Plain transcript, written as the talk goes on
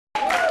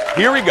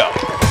Here we go.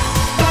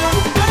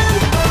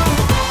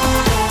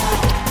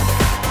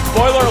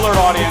 Spoiler alert,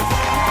 audience.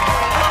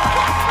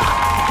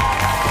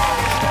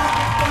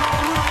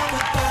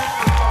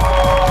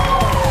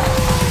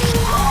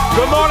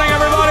 Good morning,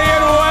 everybody,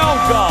 and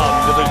welcome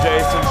to the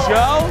Jason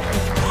Show.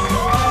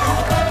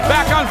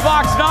 Back on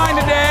Fox 9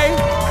 today.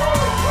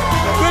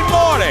 Good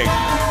morning.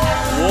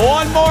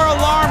 One more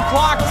alarm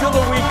clock till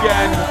the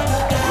weekend.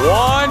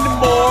 One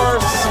more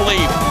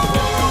sleep.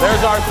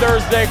 There's our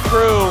Thursday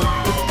crew.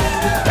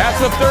 That's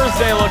what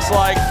Thursday looks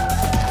like.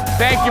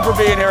 Thank you for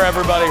being here,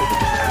 everybody.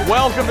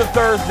 Welcome to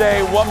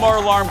Thursday. One more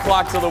alarm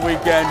clock till the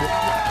weekend.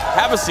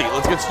 Have a seat.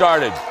 Let's get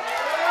started.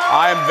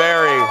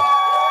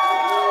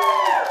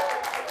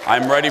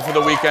 I'm ready for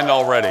the weekend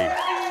already.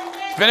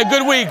 It's been a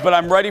good week, but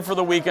I'm ready for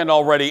the weekend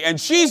already.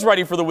 And she's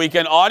ready for the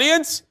weekend.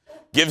 Audience,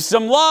 give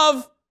some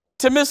love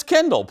to Miss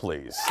Kendall,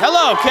 please.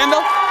 Hello,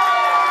 Kendall.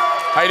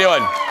 How you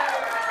doing?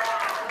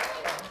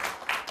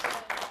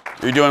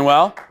 You doing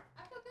well?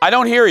 I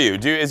don't hear you.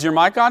 Is your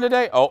mic on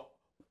today? Oh,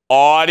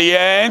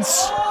 audience.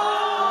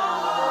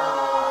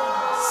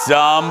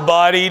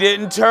 Somebody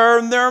didn't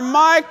turn their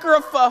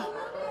microphone.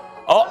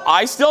 Oh,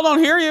 I still don't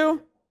hear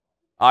you.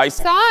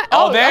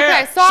 Oh, there.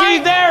 Okay, sorry.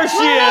 There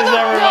she is,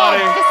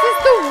 everybody. No, this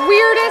is the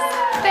weirdest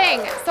thing.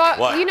 So,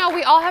 what? You know,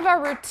 we all have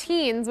our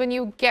routines when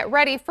you get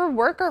ready for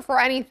work or for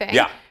anything.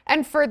 Yeah.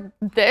 And for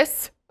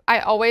this, I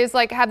always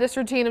have this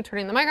routine of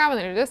turning the mic on and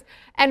then do this.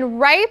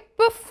 And right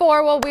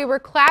before, while we were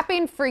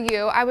clapping for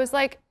you, I was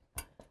like,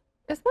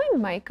 is my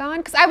mic on?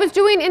 Because I was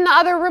doing, in the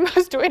other room, I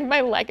was doing my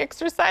leg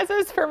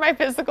exercises for my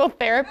physical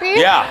therapy.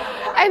 Yeah.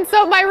 And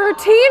so my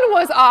routine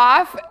was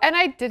off, and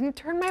I didn't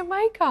turn my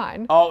mic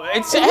on. Oh,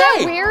 Isn't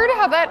that weird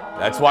how that...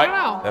 That's why. I don't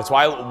know. That's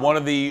why one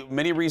of the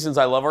many reasons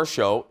I love our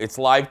show. It's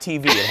live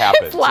TV. It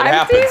happens. It's live it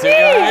happens.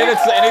 TV.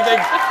 It's anything.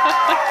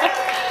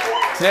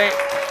 Today.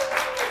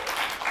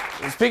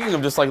 Speaking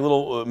of just like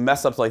little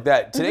mess ups like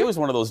that, today was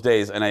one of those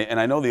days, and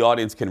I know the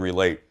audience can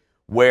relate,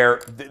 where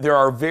there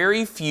are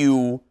very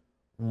few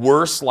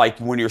worse, like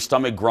when your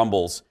stomach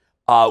grumbles,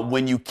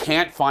 when you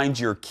can't find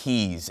your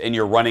keys and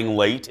you're running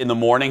late in the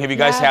morning. Have you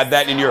guys had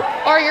that in your...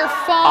 Or your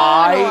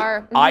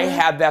phone, I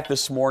had that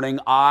this morning.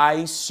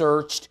 I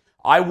searched.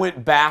 I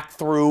went back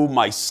through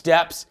my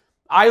steps.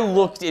 I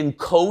looked in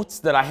coats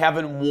that I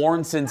haven't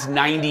worn since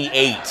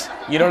 '98.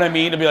 You know what I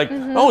mean? To be like,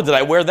 oh, did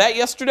I wear that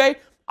yesterday?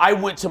 I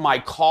went to my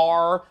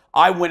car.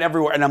 I went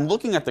everywhere. And I'm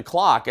looking at the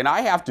clock, and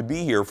I have to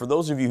be here. For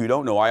those of you who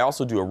don't know, I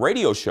also do a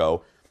radio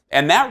show.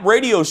 And that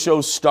radio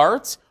show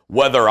starts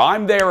whether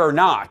I'm there or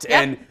not.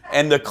 Yep.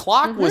 And the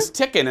clock was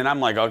ticking, and I'm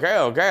like,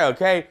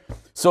 okay.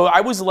 So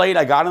I was late.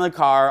 I got in the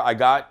car. I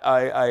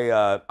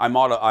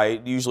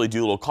usually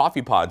do little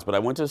coffee pods, but I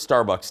went to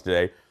Starbucks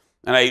today,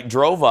 and I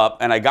drove up,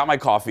 and I got my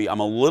coffee. I'm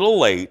a little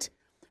late,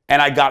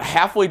 and I got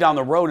halfway down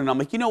the road, and I'm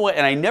like, you know what?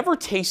 And I never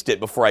taste it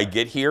before I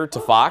get here to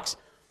Fox,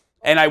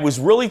 and I was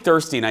really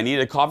thirsty, and I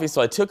needed a coffee,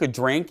 so I took a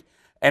drink,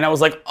 and I was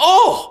like,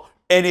 oh!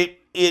 And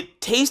it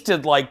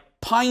tasted like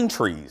pine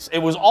trees. It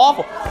was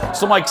awful.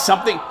 So like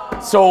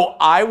so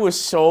I was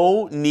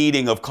so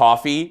needing of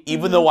coffee,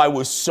 even though I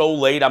was so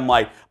late. I'm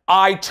like,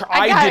 I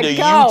did a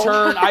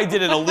U-turn. I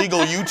did an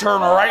illegal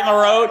U-turn right in the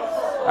road.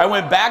 I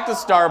went back to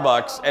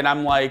Starbucks, and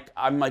I'm like,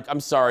 I'm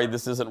sorry,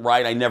 this isn't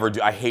right. I never do.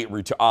 I hate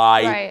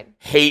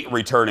hate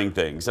returning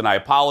things, and I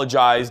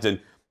apologized, and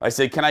I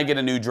said, can I get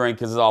a new drink?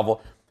 Because it's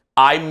awful.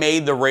 I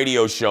made the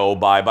radio show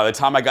by the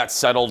time I got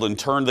settled and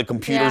turned the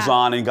computers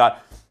on and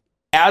got.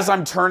 As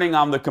I'm turning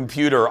on the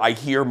computer, I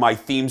hear my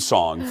theme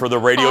song for the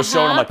radio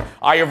show, and I'm like,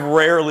 I have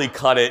rarely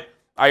cut it.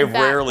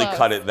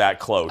 Cut it that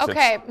close.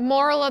 Okay,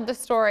 moral of the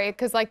story,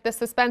 because the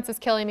suspense is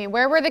killing me.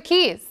 Where were the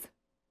keys?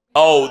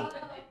 Oh,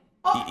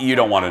 you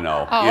don't want to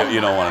know. Oh. You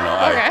don't want to know.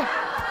 Okay.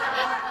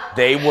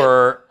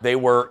 They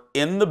were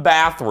in the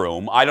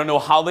bathroom. I don't know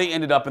how they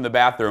ended up in the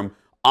bathroom,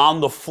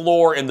 on the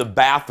floor in the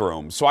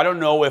bathroom. So I don't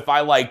know if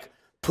I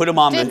put them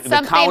on the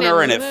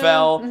counter and it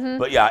fell.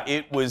 But yeah,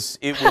 it was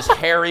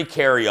Harry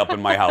Carey up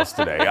in my house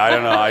today. I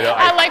don't know.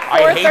 At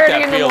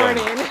 4:30 in the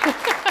morning.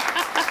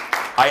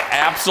 I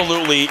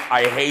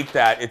hate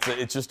that.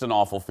 It's just an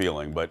awful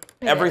feeling, but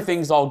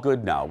everything's all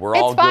good now. We're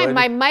all good. It's fine.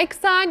 My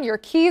mic's on. Your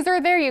keys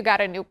are there. You got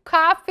a new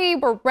coffee.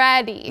 We're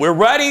ready. We're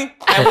ready,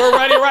 and we're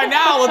ready right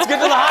now. Let's get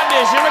to the hot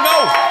dish. Here we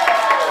go.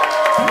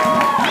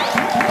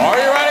 Are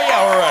you ready?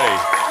 Yeah, we're ready.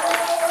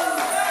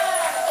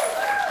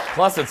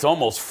 Plus, it's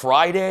almost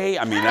Friday.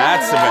 I mean,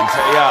 that's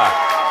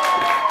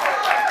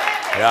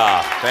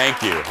yeah.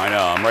 Thank you. I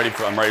know. I'm ready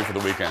for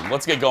the weekend.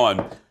 Let's get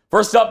going.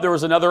 First up, there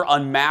was another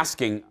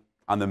unmasking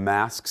on The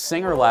Masked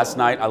Singer last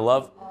night. I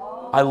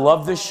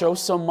love this show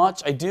so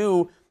much. I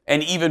do.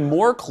 And even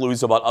more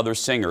clues about other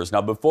singers.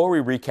 Now, before we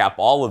recap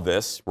all of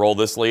this, roll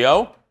this,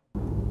 Leo.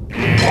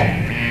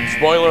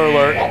 Spoiler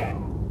alert.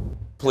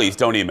 Please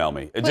don't email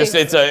me.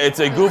 It's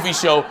a goofy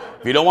show.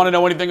 If you don't want to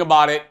know anything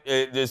about it,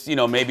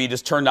 maybe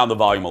just turn down the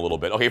volume a little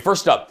bit. Okay,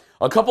 first up,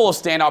 a couple of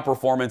standout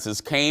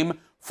performances came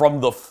from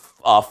the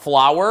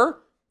Flower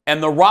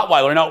and the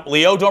Rottweiler. Now,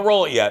 Leo, don't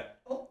roll it yet.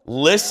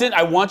 Listen,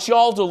 I want you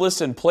all to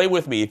listen. Play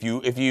with me if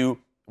you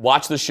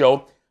watch the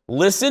show.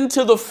 Listen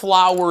to the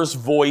flower's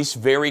voice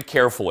very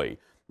carefully.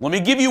 Let me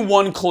give you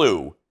one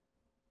clue.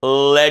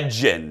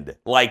 Legend.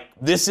 Like,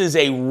 this is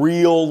a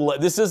real,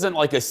 this isn't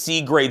like a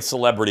C-grade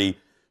celebrity.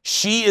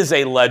 She is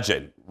a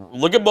legend.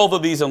 Look at both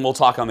of these and we'll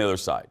talk on the other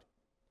side.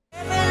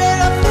 Every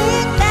little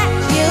thing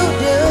that you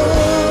do,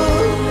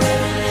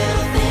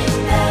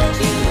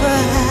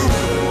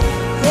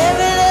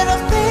 every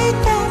little thing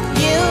that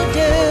you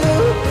do,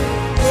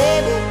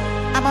 baby,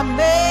 I'm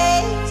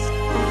amazed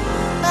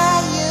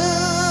by you.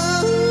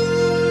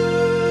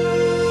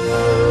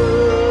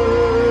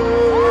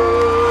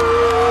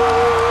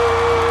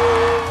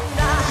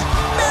 I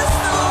miss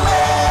the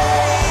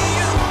way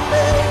you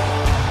make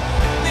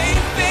me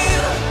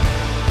feel.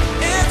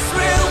 It's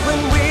real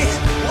when we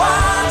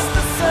watch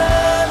the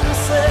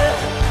sunset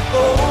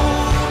over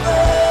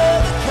the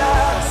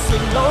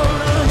castle on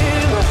the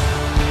hill.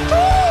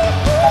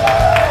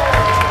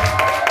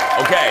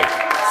 Okay,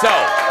 so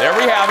there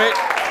we have it.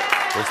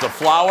 There's the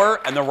flower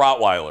and the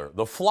Rottweiler.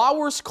 The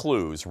flower's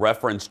clues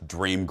reference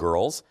dream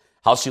girls,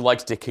 how she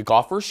likes to kick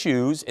off her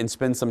shoes and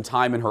spend some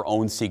time in her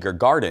own secret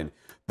garden.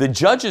 The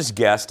judges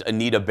guessed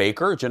Anita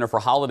Baker, Jennifer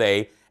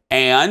Holliday,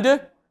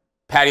 and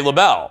Patti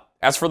LaBelle.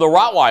 As for the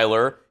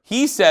Rottweiler,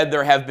 he said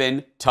there have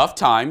been tough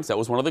times. That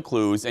was one of the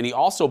clues. And he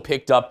also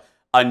picked up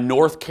a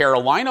North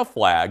Carolina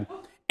flag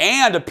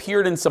and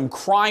appeared in some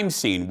crime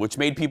scene, which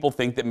made people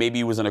think that maybe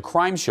he was in a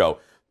crime show.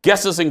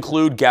 Guesses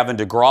include Gavin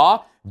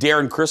DeGraw,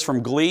 Darren Criss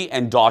from Glee,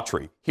 and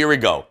Daughtry. Here we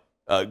go.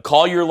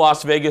 Call your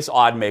Las Vegas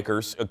odd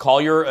makers.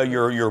 Call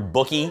your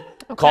bookie.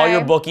 Okay. Call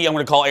your bookie. I'm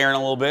going to call Aaron a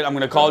little bit. I'm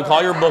going to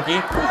call your bookie.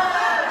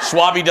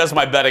 Schwabi does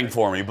my betting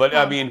for me. But,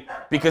 I mean,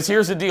 because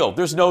here's the deal.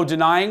 There's no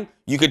denying.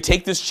 You could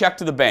take this check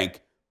to the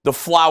bank. The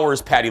flower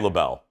is Patti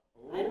LaBelle.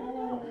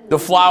 The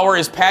flower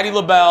is Patti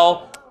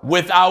LaBelle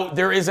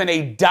there isn't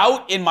a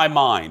doubt in my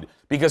mind.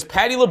 Because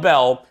Patti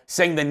LaBelle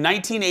sang the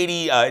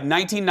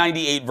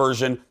 1998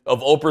 version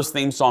of Oprah's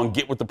theme song,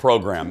 Get With the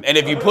Program. And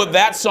if you put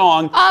that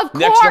song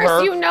next to her... Of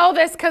course, you know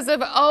this because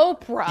of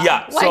Oprah.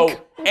 Yeah,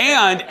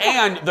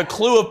 and the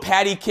clue of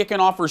Patti kicking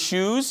off her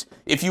shoes,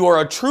 if you are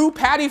a true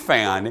Patti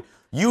fan,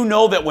 you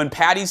know that when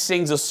Patti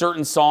sings a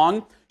certain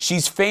song,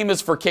 she's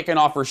famous for kicking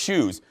off her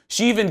shoes.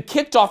 She even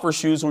kicked off her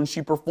shoes when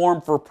she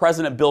performed for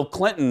President Bill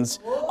Clinton's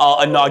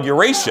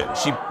inauguration.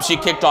 She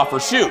kicked off her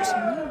shoes.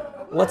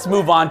 Let's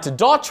move on to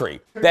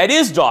Daughtry. That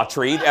is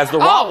Daughtry as the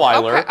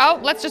Rottweiler. Okay. Oh,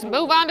 let's just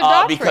move on to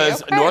Daughtry.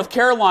 Because okay. North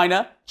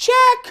Carolina,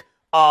 check.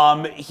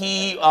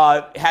 He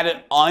had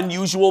an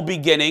unusual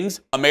beginnings.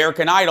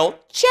 American Idol,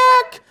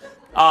 check.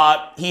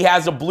 He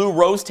has a blue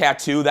rose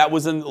tattoo. That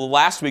was in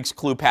last week's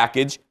clue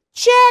package,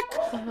 check.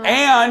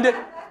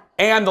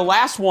 And the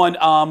last one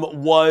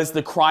was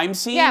the crime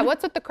scene. Yeah,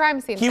 what's with the crime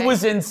scene He thing?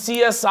 was in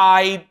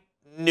CSI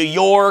New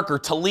York or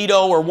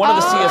Toledo or one of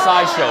the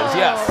CSI shows,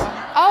 yes.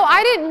 Oh,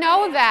 I didn't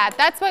know that.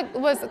 That's what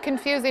was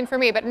confusing for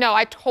me. But no,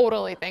 I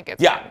totally think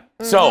it's Yeah.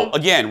 So,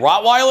 again,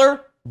 Rottweiler,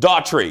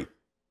 Daughtry.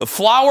 The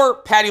flower,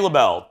 Patti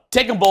LaBelle.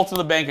 Take them both to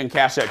the bank and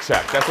cash that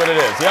check. That's what it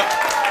is. Yep.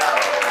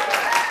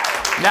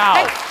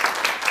 Now,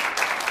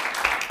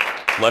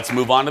 let's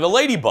move on to the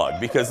ladybug,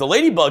 because the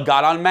ladybug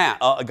got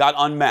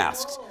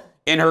unmasked.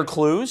 In her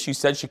clues, she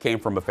said she came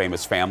from a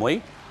famous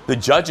family. The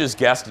judges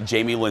guessed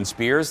Jamie Lynn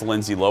Spears,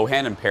 Lindsay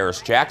Lohan, and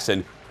Paris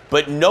Jackson,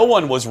 but no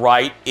one was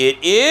right. It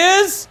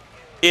is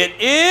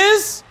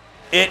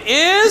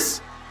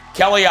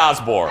Kelly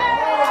Osbourne.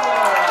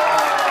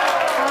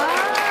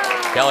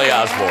 Kelly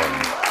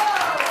Osbourne.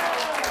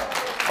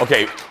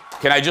 Okay,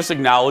 can I just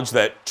acknowledge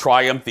that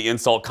Triumph, the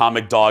insult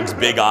comic dog's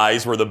big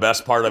eyes were the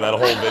best part of that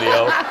whole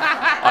video?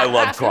 I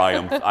love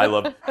Triumph.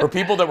 For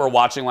people that were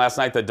watching last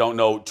night that don't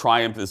know,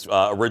 Triumph is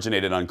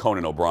originated on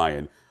Conan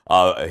O'Brien,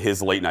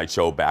 his late night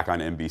show back on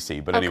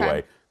NBC. But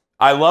anyway,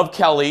 I love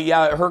Kelly.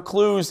 Yeah, her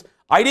clues,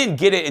 I didn't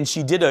get it, and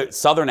she did a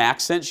Southern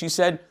accent, she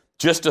said,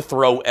 just to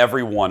throw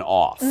everyone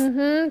off.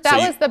 That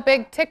was the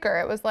big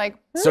ticker. It was like...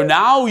 So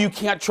now you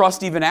can't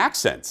trust even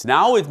accents.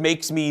 Now it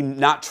makes me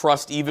not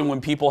trust even when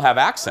people have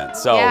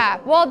accents. So Yeah,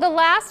 well, the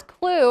last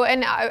clue,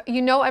 and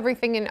you know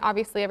everything, and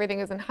obviously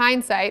everything is in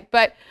hindsight,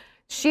 but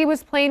she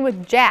was playing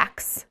with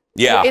Jax.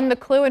 Yeah. In the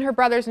clue, and her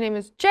brother's name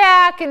is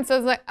Jack, and so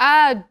it's like,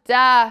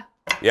 duh.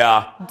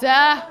 Yeah.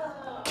 Duh.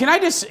 Can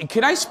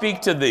I speak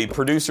to the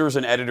producers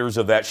and editors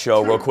of that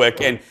show real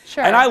quick? And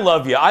Sure. and I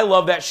love you. I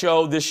love that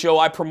show, this show.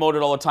 I promote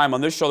it all the time on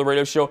this show, the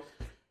radio show.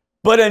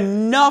 But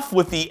enough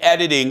with the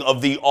editing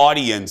of the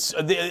audience.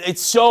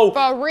 It's so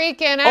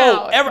Freaking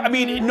out. I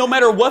mean, no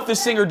matter what the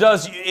singer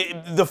does,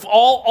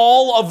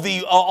 all of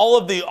the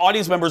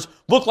audience members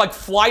look like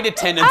flight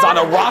attendants on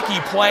a rocky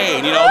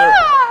plane. You know,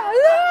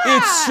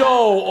 it's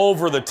so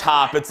over the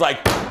top. It's like,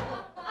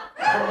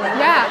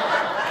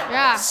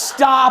 yeah.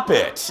 stop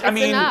it. I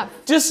mean, enough.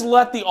 just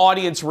let the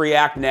audience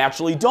react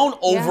naturally. Don't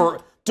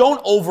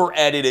over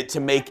edit it to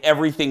make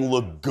everything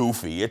look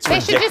goofy. It's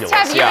ridiculous. They should just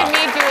have you and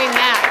me doing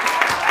that.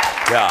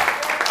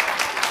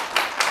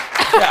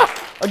 Yeah.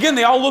 Again,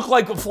 they all look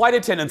like flight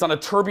attendants on a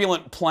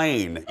turbulent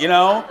plane, you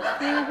know?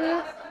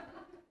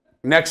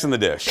 Next in the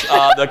dish.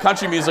 The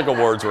Country Music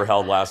Awards were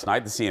held last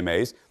night, the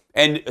CMAs.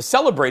 and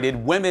celebrated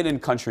women in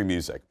country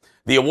music.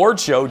 The award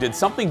show did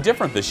something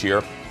different this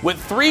year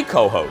with 3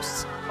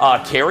 co-hosts.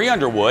 Carrie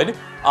Underwood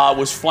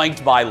was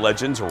flanked by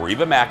legends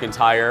Reba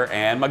McEntire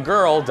and my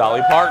girl,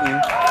 Dolly Parton.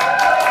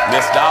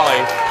 Miss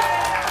Dolly.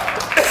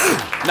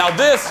 Now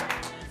this,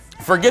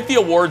 forget the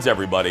awards,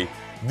 everybody.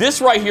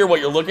 This right here, what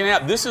you're looking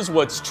at, this is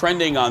what's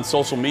trending on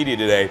social media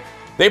today.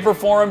 They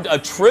performed a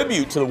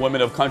tribute to the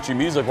women of country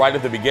music right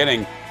at the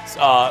beginning.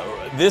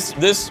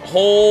 This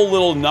whole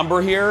little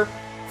number here,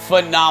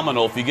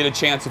 phenomenal. If you get a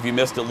chance, if you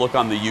missed it, look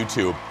on the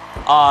YouTube.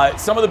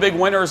 Some of the big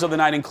winners of the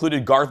night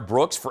included Garth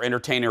Brooks for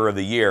Entertainer of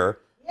the Year.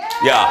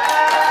 Yeah.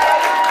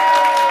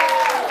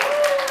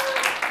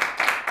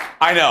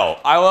 I know.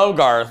 I love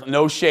Garth.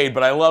 No shade,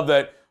 but I love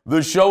that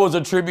the show was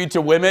a tribute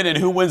to women, and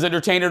who wins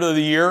Entertainer of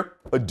the Year?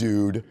 A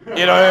dude.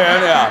 You know what I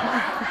mean?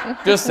 Yeah.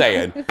 Just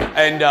saying.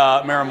 And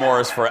Maren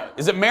Morris for...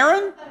 Is it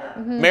Maren?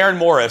 Mm-hmm. Maren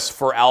Morris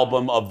for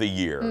Album of the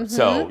Year. Mm-hmm.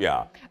 So,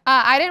 yeah.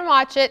 I didn't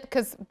watch it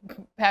because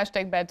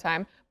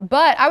 #bedtime.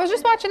 But I was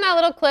just watching that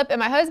little clip, and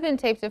my husband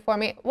taped it for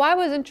me. Why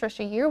wasn't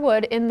Trisha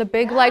Yearwood in the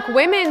big, like,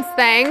 women's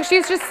thing?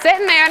 She's just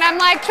sitting there, and I'm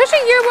like, Trisha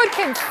Yearwood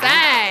can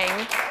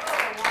sing.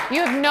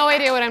 You have no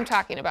idea what I'm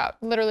talking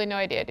about. Literally no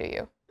idea, do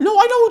you? No,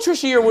 I know who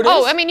Trisha Yearwood is.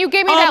 Oh, I mean, you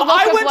gave me that look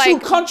I of, went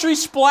like... to Country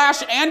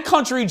Splash and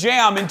Country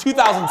Jam in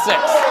 2006.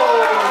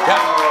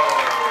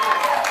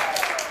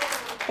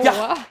 Yeah.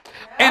 Wow.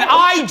 And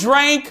I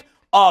drank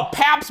a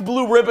Pabst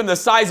Blue Ribbon the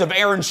size of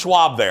Aaron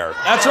Schwab there.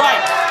 That's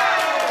right.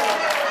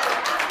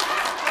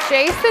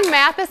 Jason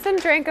Matheson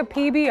drank a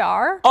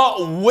PBR?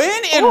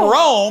 When in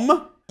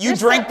Rome, you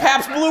drank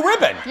Pabst Blue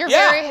Ribbon.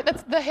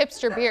 That's the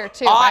hipster beer,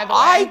 too, by the way.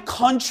 I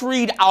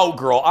countryed out,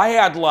 girl.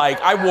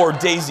 I wore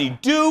Daisy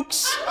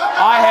Dukes.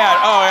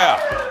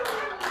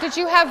 Did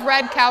you have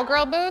red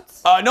cowgirl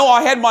boots? No,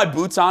 I had my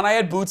boots on. I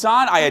had boots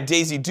on. I had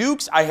Daisy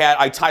Dukes.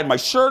 I tied my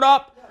shirt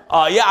up.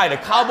 I had a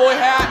cowboy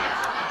hat.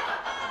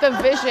 The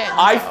vision.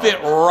 I fit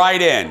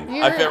right in.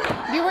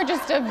 You were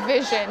just a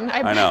vision.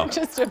 I know.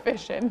 Just a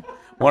vision.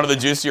 One of the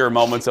juicier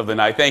moments of the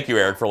night. Thank you,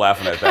 Eric, for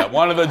laughing at that.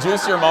 One of the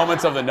juicier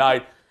moments of the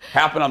night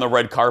happened on the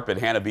red carpet.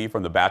 Hannah B.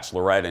 from The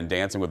Bachelorette and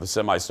Dancing with the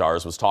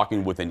Semi-Stars was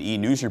talking with an E!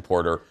 News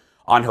reporter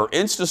on her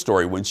Insta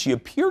story when she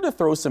appeared to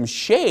throw some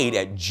shade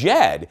at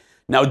Jed.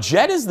 Now,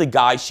 Jed is the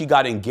guy she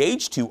got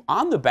engaged to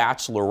on The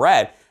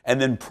Bachelorette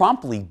and then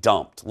promptly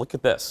dumped. Look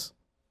at this.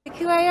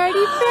 Who I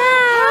already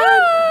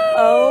found.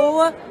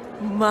 Oh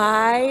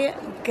my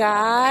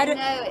God,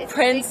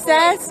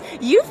 Princess,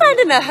 you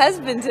finding a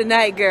husband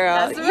tonight, girl.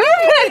 That's right. You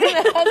finding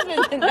a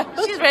husband tonight.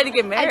 She's ready to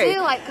get married. I do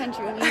like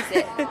country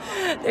music.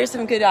 There's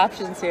some good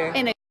options here.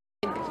 And a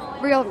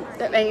real,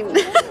 and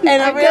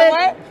a real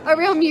what? A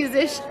real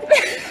musician.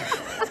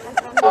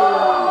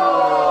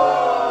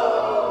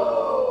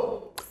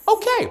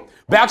 Okay.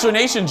 Bachelor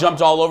Nation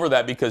jumped all over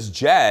that because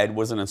Jed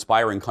was an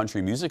inspiring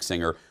country music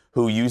singer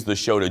who used the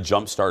show to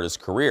jumpstart his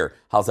career.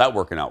 How's that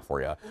working out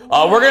for you?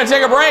 We're going to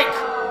take a break.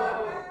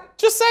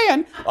 Just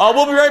saying.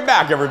 We'll be right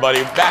back,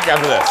 everybody. Back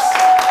after this.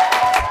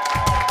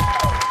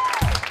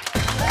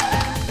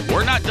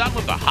 We're not done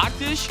with the hot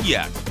dish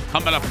yet.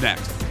 Coming up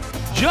next.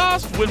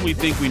 Just when we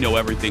think we know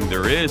everything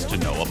there is to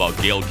know about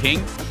Gayle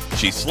King,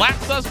 she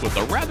slaps us with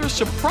a rather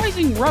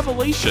surprising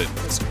revelation.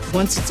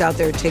 Once it's out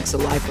there, it takes a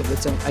life of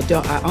its own.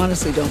 I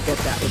honestly don't get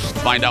that.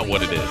 Find out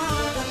what it is.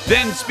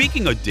 Then,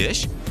 speaking of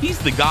dish, he's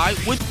the guy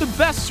with the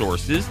best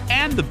sources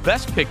and the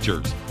best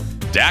pictures.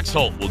 Dax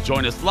Holt will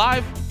join us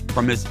live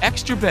from his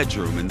extra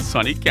bedroom in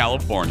sunny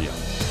California.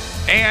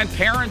 And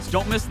parents,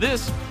 don't miss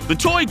this. The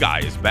toy guy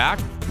is back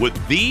with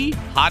the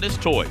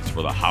hottest toys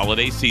for the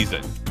holiday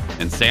season.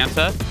 And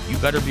Santa, you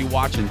better be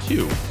watching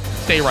too.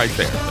 Stay right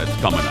there. That's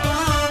coming up.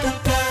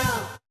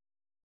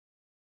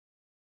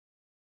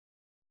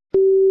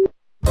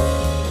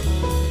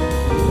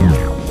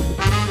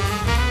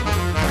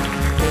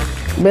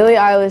 Billie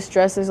Eilish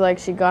dresses like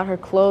she got her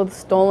clothes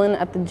stolen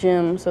at the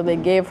gym, so they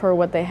gave her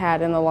what they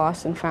had in the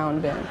lost and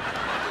found bin.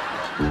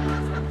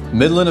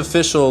 Midland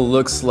official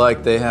looks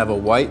like they have a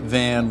white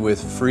van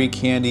with free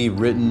candy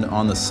written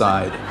on the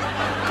side.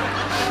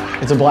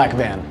 It's a black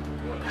van.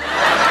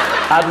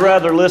 I'd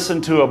rather listen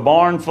to a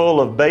barn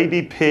full of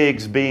baby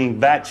pigs being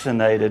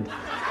vaccinated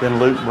than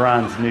Luke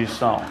Bryan's new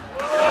song.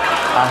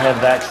 I have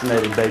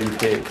vaccinated baby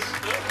pigs,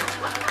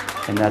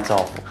 and that's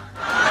awful.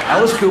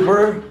 Alice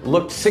Cooper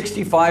looked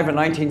 65 in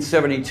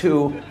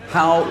 1972.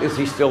 How is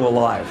he still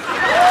alive?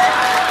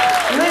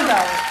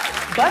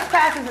 Lizzo, bus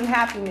passes and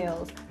Happy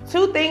Meals.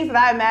 Two things that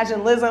I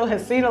imagine Lizzo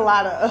has seen a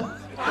lot of.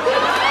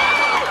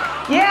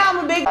 Yeah, I'm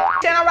a big and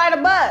I ride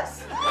a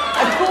bus.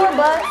 A tour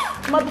bus.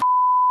 Mother.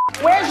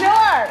 Where's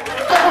yours?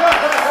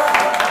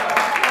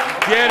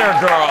 Get her,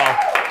 girl.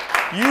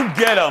 You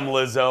get them,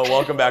 Lizzo.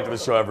 Welcome back to the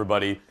show,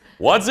 everybody.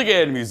 Once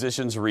again,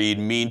 musicians read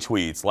mean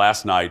tweets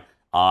last night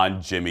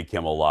on Jimmy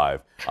Kimmel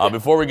Live.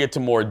 Before we get to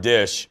more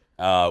dish,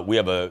 we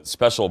have a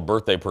special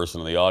birthday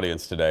person in the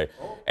audience today.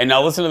 And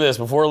now listen to this.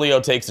 Before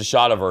Leo takes a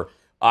shot of her,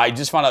 I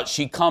just found out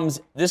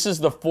this is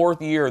the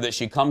 4th year that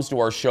she comes to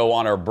our show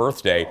on her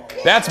birthday.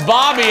 That's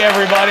Bobby,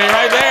 everybody,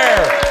 right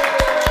there.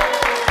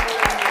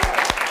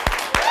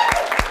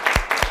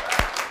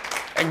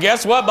 And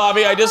guess what,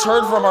 Bobby? I just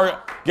heard from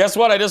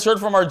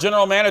our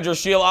general manager,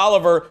 Sheila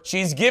Oliver.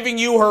 She's giving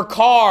you her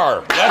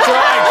car. That's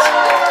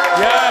right.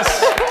 Yes.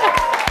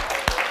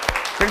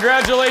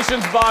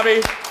 Congratulations,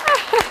 Bobby.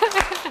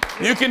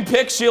 You can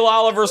pick Sheila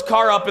Oliver's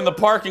car up in the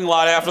parking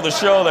lot after the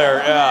show there.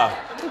 Yeah.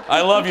 I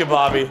love you,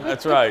 Bobby.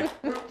 That's right.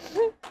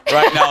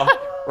 Right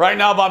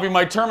now, Bobby,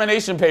 my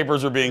termination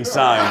papers are being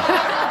signed.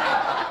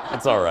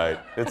 It's all right.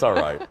 It's all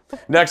right.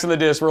 Next in the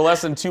dish, we're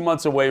less than 2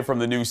 months away from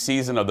the new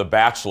season of The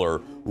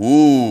Bachelor.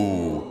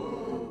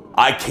 Ooh,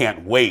 I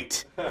can't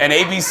wait. And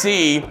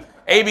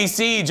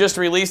ABC just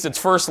released its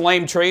first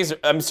teaser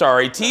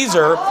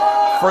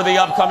for the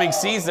upcoming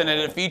season,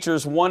 and it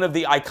features one of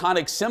the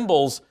iconic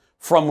symbols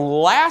from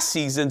last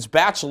season's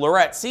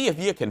Bachelorette. See if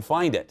you can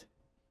find it.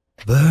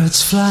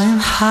 Birds flying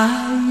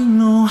high, you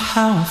know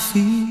how I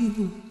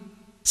feel.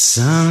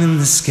 Sun in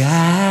the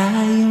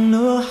sky, you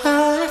know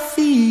how I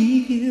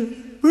feel.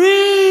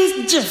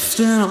 Breeze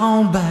drifting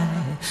on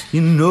by,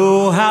 you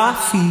know how I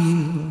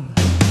feel.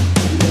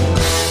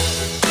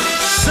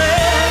 Say,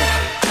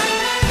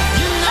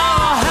 you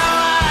know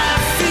how I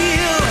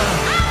feel.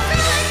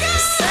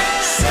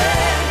 Say,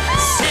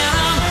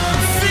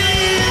 I'm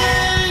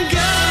feeling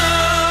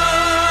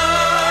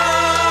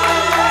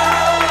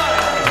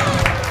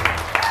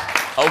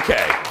good.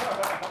 Okay.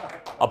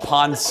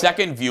 Upon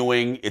second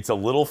viewing, it's a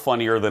little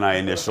funnier than I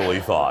initially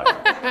thought.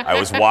 I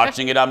was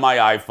watching it on my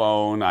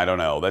iPhone. I don't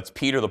know. That's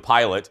Peter the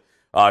pilot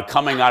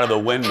coming out of the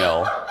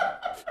windmill.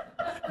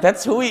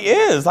 That's who he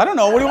is. I don't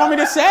know. What do you want me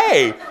to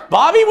say?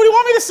 Bobby, what do you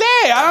want me to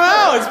say? I don't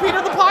know. It's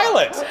Peter the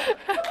pilot.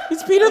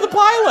 It's Peter the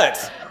pilot.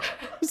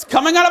 He's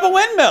coming out of a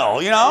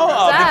windmill, you know?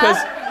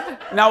 Because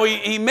now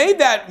he made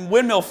that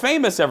windmill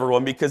famous,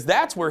 everyone, because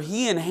that's where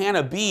he and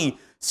Hannah B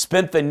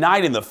spent the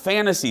night in the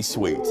fantasy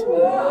suite.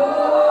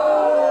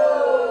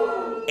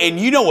 And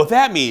you know what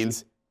that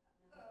means.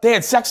 They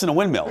had sex in a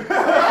windmill.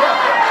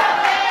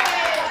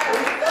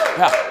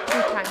 Yeah.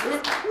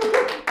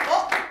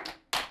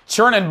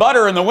 Churning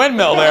butter in the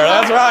windmill there.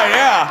 That's right,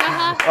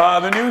 yeah.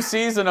 The new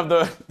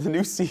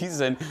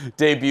season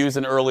debuts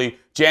in early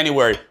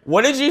January.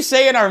 What did you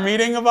say in our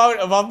meeting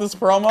about this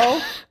promo? You're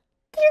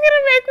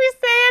gonna make me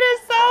say it.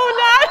 It's so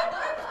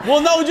not.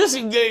 Well, no,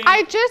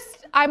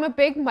 I'm a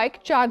big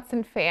Mike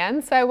Johnson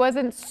fan, so I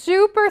wasn't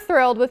super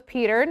thrilled with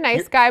Peter.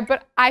 Nice guy,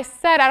 but I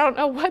said I don't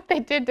know what they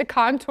did to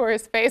contour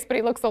his face, but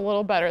he looks a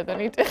little better than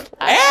he did last time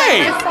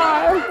I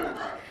saw him.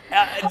 Oh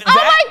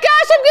my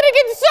gosh, I'm gonna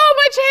get so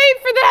much hate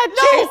for that,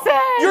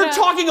 Jason! You're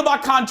talking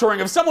about contouring.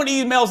 If someone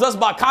emails us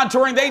about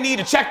contouring, they need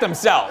to check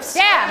themselves.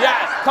 Yeah.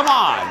 Yeah, come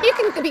on. You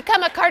can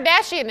become a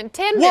Kardashian in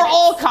 10 minutes. We're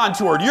all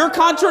contoured. You're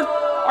contoured?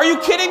 Are you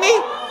kidding me?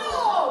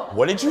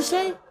 What did you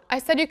say? I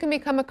said you can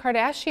become a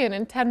Kardashian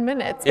in 10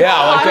 minutes.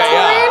 Yeah, okay,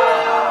 yeah.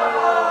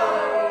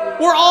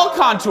 We're all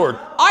contoured.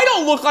 I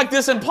don't look like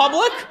this in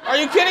public. Are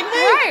you kidding me?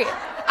 Right.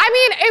 I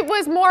mean, it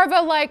was more of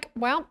a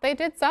well, they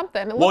did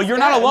something. Well, you're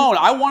not alone.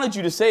 I wanted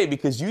you to say it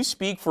because you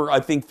speak for,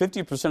 I think,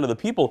 50% of the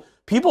people.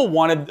 People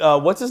wanted,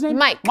 what's his name?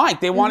 Mike.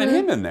 They wanted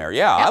him in there.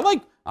 Yeah,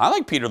 yep. I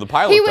like Peter the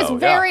pilot, He was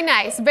very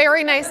nice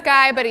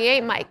guy, but he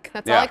ain't Mike.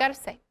 That's all I got to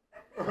say.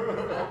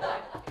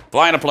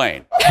 Flying a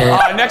plane.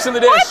 Next in the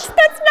dish. What?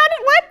 That's not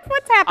it. What?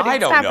 What's happening? I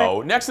don't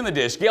know. Next in the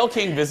dish, Gayle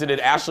King visited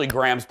Ashley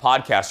Graham's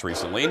podcast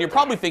recently, and you're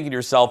probably thinking to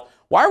yourself,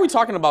 why are we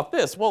talking about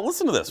this? Well,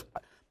 listen to this.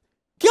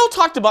 Gayle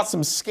talked about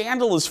some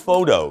scandalous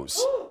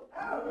photos.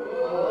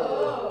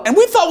 And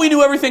we thought we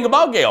knew everything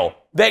about Gayle,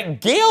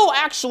 that Gayle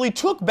actually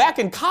took back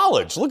in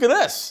college. Look at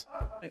this.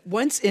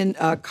 Once in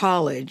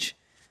college,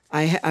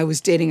 I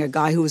was dating a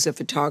guy who was a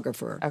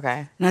photographer.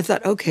 Okay. And I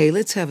thought, okay,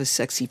 let's have a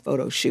sexy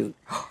photo shoot.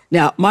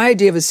 Now, my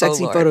idea of a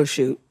sexy photo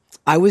shoot,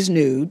 I was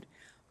nude,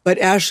 but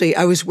Ashley,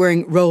 I was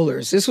wearing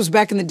rollers. This was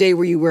back in the day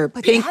where you wear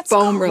pink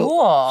foam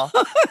rollers.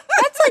 Cool.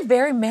 That's like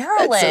very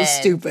Maryland. That's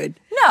so stupid.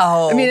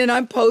 No. I mean, and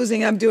I'm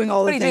posing, I'm doing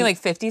all the things. What are you doing,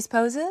 like 50s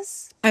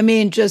poses? I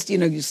mean, just,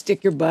 you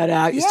stick your butt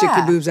out, you stick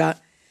your boobs out.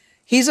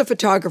 He's a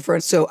photographer,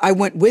 so I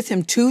went with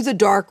him to the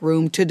dark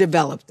room to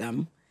develop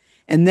them.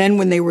 And then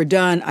when they were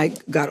done, I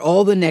got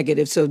all the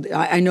negatives, so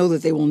I know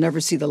that they will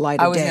never see the light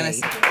of day.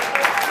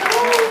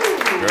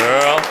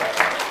 Girl,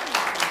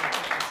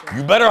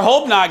 you better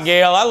hope not,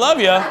 Gayle. I love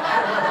you.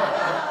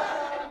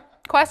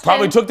 Question.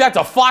 Probably took that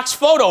to Fox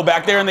Photo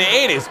back there in the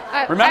 80s.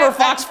 Remember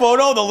Fox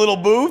Photo, the little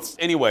booths?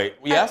 Anyway,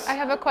 yes? I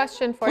have a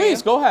question for you.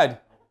 Please, go ahead.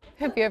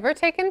 Have you ever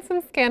taken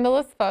some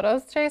scandalous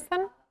photos,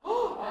 Jason?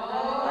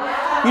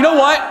 You know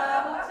what?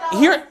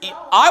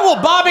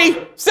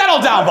 Bobby, settle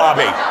down,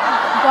 Bobby.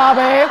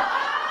 Bobby.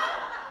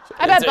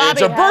 I bet Bobby It's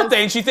her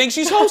birthday and she thinks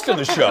she's hosting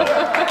the show.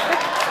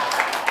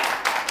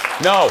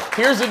 No,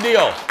 here's the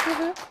deal.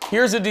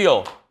 Here's the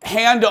deal.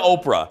 Hand to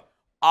Oprah.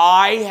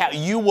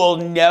 You will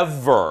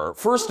never,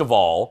 first of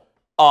all,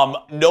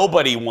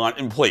 nobody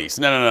please,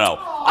 no.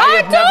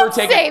 I have never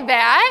taken. Say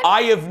that.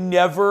 I have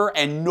never,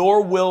 and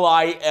nor will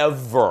I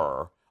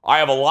ever. I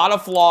have a lot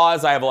of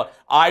flaws.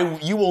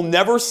 You will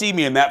never see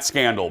me in that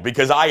scandal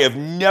because I have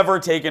never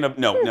taken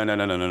no.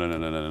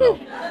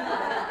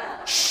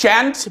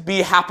 Shan't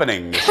be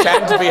happening.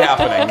 Shan't be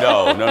happening.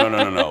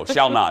 No.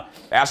 Shall not.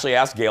 Ashley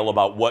asked Gail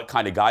about what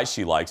kind of guys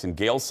she likes, and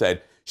Gail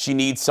said she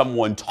needs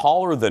someone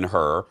taller than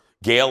her.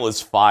 Gail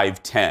is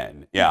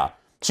 5'10". Yeah.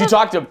 She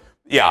talked to,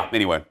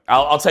 anyway,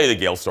 I'll tell you the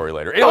Gail story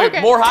later.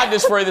 Anyway, more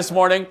hotness for you this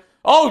morning.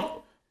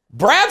 Oh,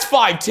 Brad's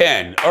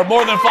 5'10", or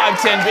more than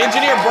 5'10".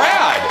 Engineer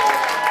Brad.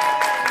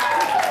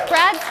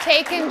 Brad's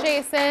taken,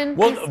 Jason.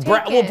 Well,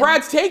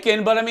 Brad's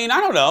taken, but I mean, I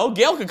don't know.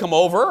 Gail could come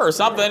over or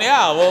something.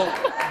 Yeah, we'll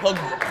hook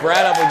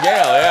Brad up with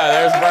Gail. Yeah,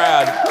 there's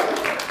Brad.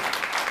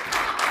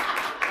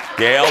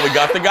 Gail, we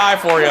got the guy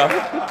for you.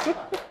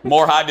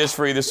 More hotness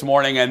for you this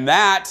morning. And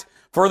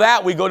for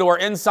that, we go to our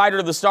Insider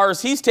of the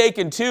Stars. He's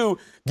taken two.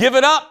 Give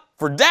it up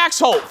for Dax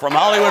Holt from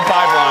Hollywood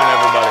Pipeline,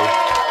 everybody.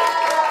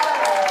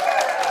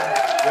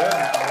 Good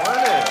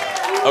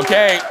morning.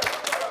 Okay.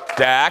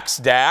 Dax,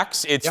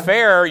 it's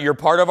fair. You're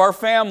part of our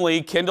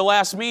family. Kendall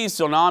asked me,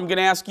 so now I'm going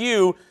to ask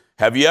you,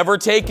 have you ever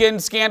taken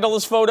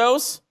scandalous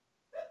photos?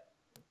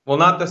 Well,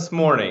 not this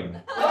morning.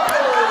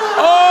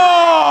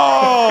 Oh!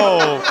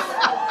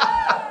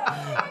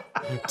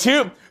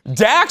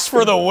 Dax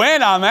for the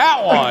win on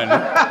that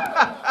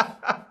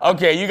one.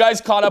 Okay, you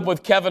guys caught up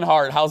with Kevin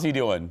Hart. How's he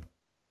doing?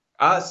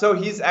 So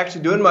he's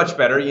actually doing much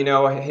better. You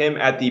know, him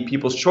at the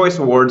People's Choice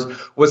Awards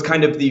was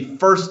kind of the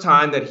first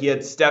time that he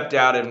had stepped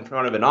out in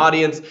front of an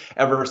audience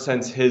ever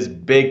since his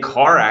big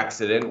car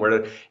accident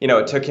where, you know,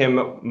 it took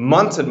him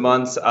months and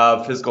months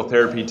of physical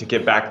therapy to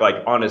get back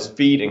like on his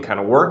feet and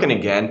kind of working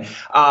again.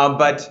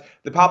 But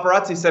the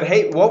paparazzi said,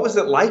 hey, what was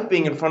it like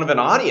being in front of an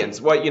audience?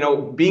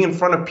 Being in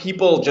front of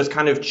people just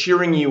kind of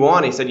cheering you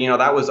on. He said,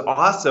 that was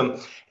awesome.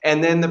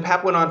 And then the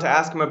pap went on to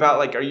ask him about,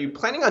 like, are you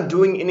planning on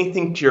doing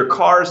anything to your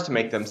cars to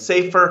make them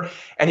safer?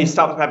 And he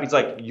stopped the pap. He's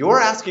like,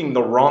 you're asking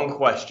the wrong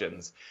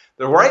questions.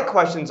 The right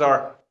questions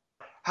are,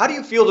 how do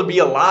you feel to be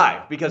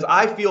alive? Because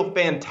I feel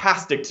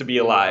fantastic to be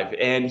alive.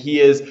 And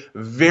he is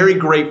very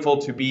grateful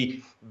to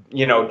be,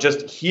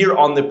 just here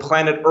on the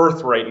planet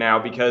Earth right now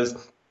because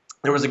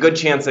there was a good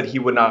chance that he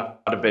would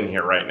not have been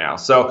here right now.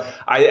 So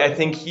I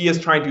think he is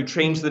trying to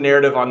change the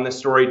narrative on this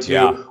story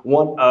to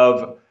one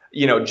of,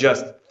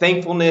 just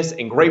thankfulness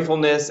and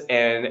gratefulness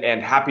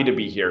and happy to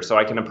be here. So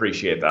I can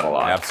appreciate that a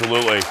lot.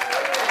 Absolutely.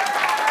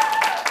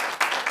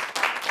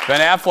 Ben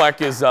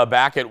Affleck is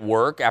back at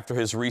work after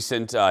his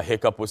recent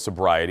hiccup with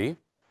sobriety.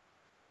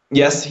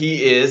 Yes,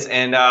 he is,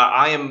 and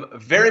I am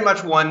very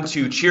much one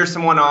to cheer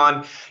someone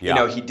on.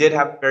 Yeah. He did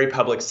have a very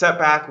public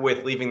setback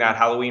with leaving that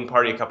Halloween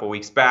party a couple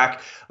weeks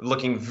back,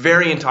 looking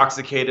very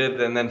intoxicated,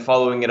 and then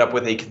following it up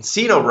with a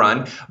casino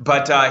run.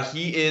 But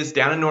he is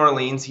down in New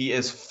Orleans. He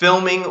is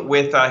filming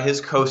with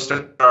his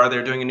co-star.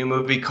 They're doing a new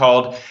movie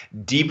called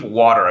Deep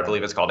Water, I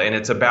believe it's called, and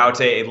it's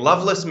about a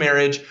loveless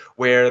marriage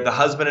where the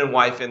husband and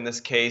wife in this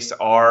case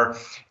are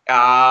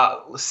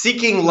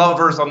seeking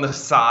lovers on the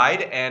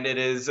side, and it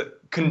is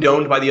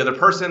condoned by the other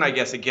person. I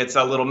guess it gets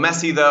a little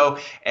messy though,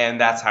 and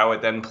that's how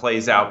it then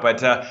plays out.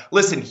 But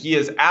listen, he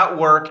is at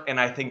work, and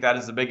I think that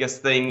is the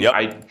biggest thing.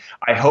 Yep.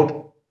 I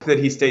hope that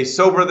he stays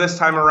sober this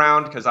time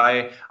around because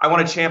I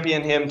want to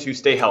champion him to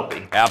stay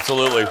healthy.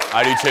 Absolutely,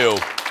 I do too.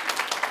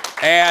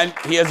 And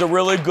he has a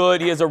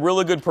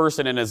really good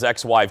person in his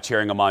ex-wife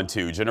cheering him on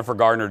too. Jennifer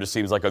Garner just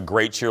seems like a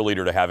great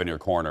cheerleader to have in your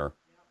corner.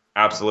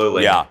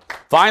 Absolutely. Yeah.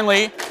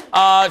 Finally,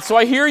 so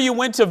I hear you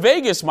went to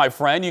Vegas, my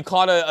friend. You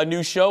caught a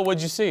new show.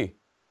 What'd you see?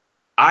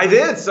 I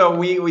did. So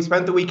we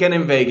spent the weekend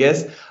in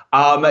Vegas.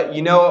 I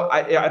don't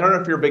know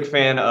if you're a big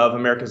fan of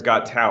America's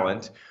Got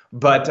Talent,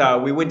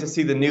 but we went to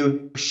see the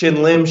new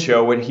Shin Lim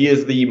show when he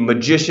is the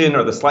magician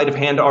or the sleight of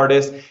hand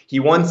artist. He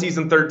won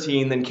season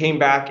 13, then came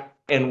back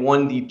and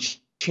won the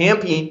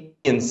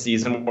champion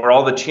season where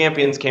all the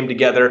champions came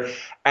together.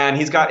 And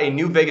he's got a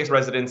new Vegas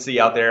residency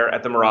out there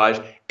at the Mirage.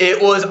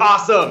 It was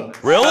awesome.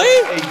 Really?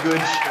 Such a good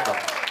show.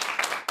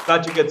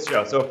 Such a good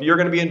show. So if you're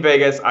going to be in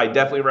Vegas, I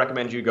definitely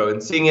recommend you go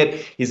and seeing it.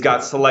 He's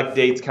got select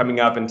dates coming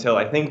up until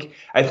I think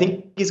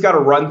he's got to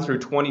run through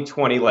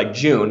 2020, like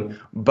June.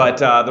 But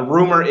the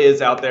rumor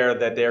is out there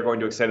that they're going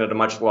to extend it a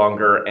much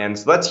longer. And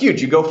so that's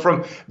huge. You go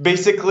from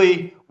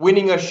basically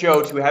winning a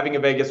show to having a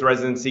Vegas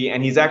residency,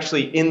 and he's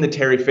actually in the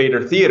Terry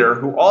Fator Theater,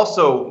 who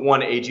also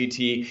won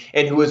AGT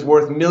and who is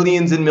worth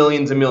millions and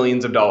millions and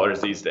millions of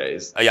dollars these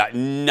days. Yeah,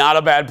 not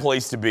a bad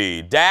place to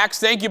be. Dax,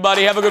 thank you,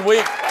 buddy. Have a good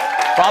week.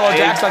 Follow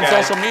Dax on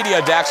social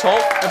media, Dax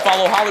Holt, and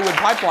follow Hollywood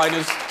Pipeline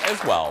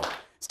as well.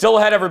 Still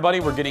ahead, everybody,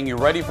 we're getting you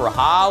ready for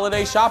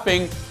holiday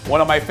shopping.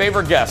 One of my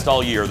favorite guests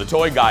all year, the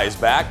toy guy, is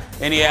back,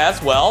 and he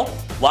has, well,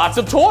 lots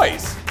of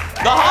toys.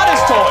 The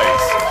hottest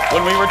toys.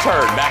 When we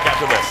return, back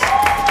after this.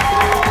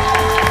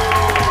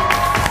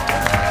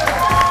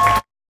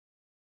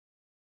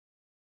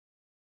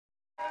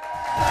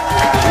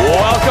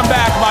 Welcome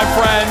back, my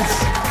friends.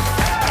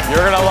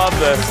 You're gonna love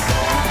this.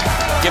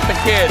 Get the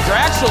kids, or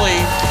actually,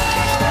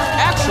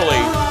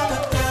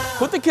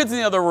 put the kids in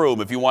the other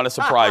room if you want to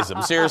surprise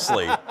them.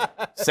 Seriously.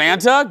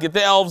 Santa, get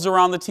the elves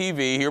around the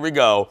TV. Here we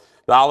go.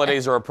 The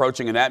holidays are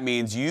approaching, and that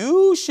means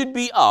you should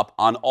be up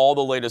on all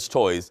the latest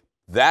toys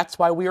That's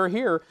why we are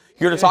here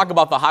to talk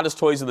about the hottest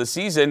toys of the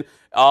season.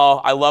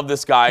 Oh, I love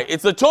this guy.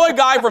 It's the toy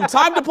guy from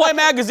Time to Play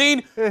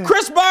magazine,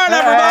 Chris Byrne,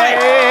 everybody.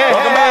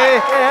 Welcome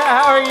back.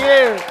 How are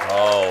you?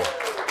 Oh.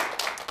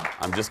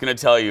 I'm just going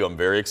to tell you, I'm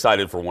very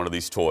excited for one of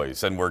these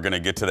toys, and we're going to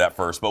get to that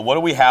first. But what do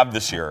we have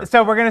this year?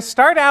 So we're going to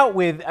start out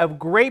with a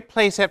great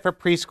playset for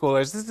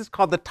preschoolers. This is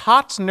called the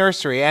Tots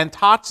Nursery, and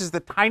Tots is the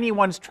Tiny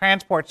Ones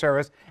Transport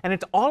Service, and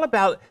it's all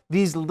about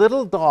these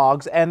little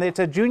dogs, and it's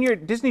a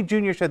Disney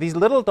Junior show, these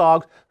little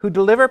dogs who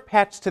deliver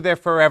pets to their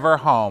forever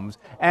homes.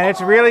 And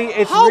it's really,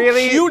 How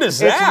cute is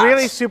that? It's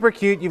really super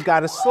cute. You've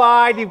got a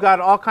slide, you've got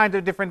all kinds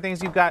of different things.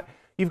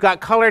 You've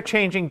got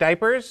color-changing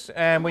diapers,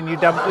 and when you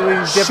dip them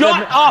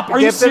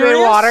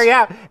in water,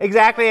 yeah,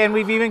 exactly. And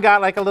we've even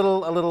got like a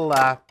little,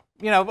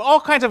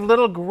 all kinds of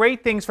little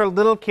great things for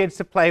little kids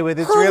to play with.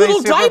 It's Her really little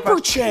super diaper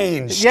fun.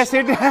 changed. Yes,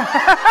 it.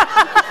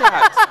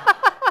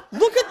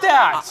 Look at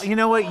that. You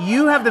know what?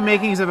 You have the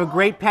makings of a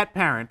great pet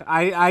parent.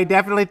 I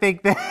definitely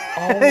think that.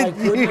 Oh my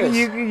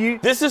goodness.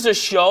 This is a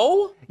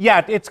show?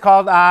 Yeah, it's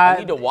called I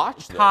need to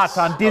watch this. Tots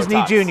on Disney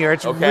Tots. Junior.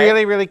 It's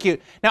really, really cute.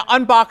 Now,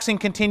 unboxing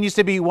continues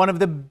to be one of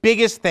the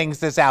biggest things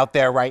that's out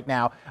there right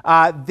now.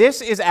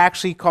 This is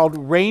actually called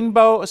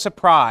Rainbow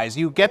Surprise.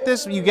 You get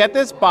this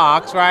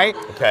box, right?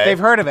 Okay. They've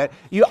heard of it.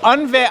 You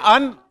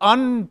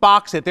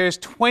unbox it. There's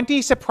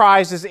 20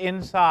 surprises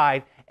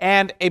inside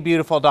and a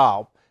beautiful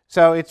doll.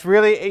 So it's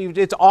really,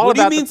 it's all what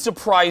about. What do you mean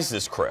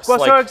surprises, Chris?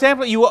 Well, for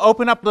example, you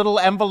open up little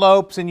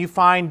envelopes and you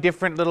find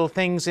different little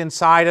things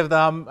inside of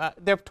them.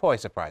 They're toy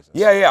surprises.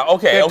 Yeah,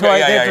 okay,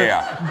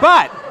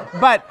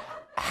 But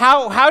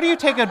how do you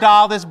take a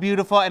doll this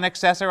beautiful and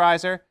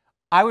accessorize her?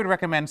 I would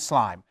recommend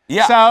slime.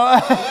 Yeah.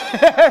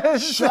 So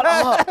shut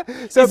up.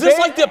 So is this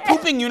like the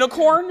pooping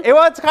unicorn?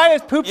 Well, it's kind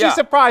of poopsy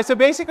surprise. So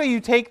basically, you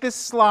take this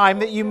slime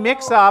that you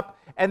mix up,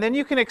 and then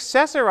you can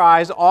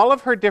accessorize all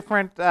of her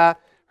different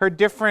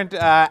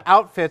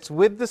outfits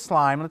with the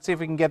slime. Let's see if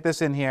we can get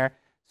this in here.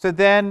 So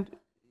then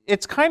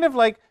it's kind of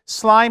like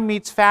slime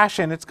meets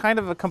fashion. It's kind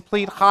of a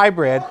complete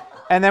hybrid.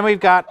 And then we've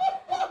got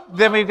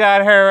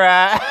her.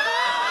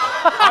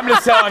 I'm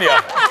just telling you.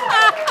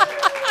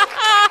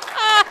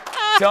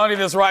 Telling you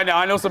this right now.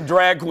 I know some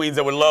drag queens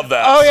that would love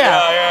that. Oh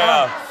yeah.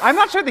 Yeah. I'm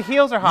not sure the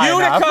heels are high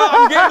enough.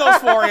 I'm getting those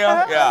for you.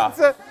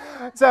 Yeah.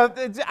 So,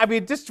 I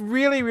mean, just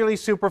really, really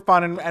super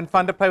fun and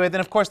fun to play with.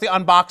 And, of course, the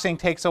unboxing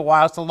takes a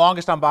while. It's the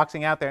longest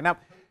unboxing out there. Now,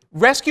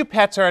 rescue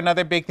pets are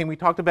another big thing. We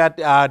talked about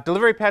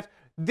delivery pets.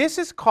 This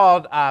is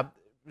called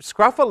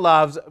Scruffle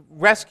Loves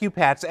Rescue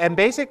Pets. And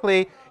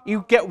basically,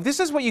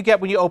 this is what you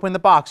get when you open the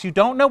box. You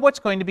don't know what's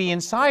going to be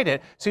inside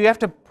it. So you have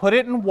to put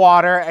it in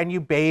water, and you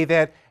bathe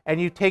it,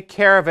 and you take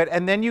care of it.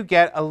 And then you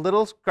get a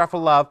little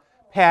Scruffle Love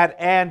pet,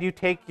 and you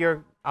take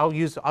your... I'll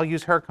use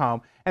her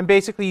comb, and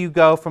basically you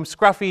go from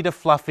scruffy to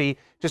fluffy,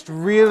 just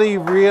really,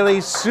 really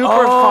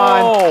super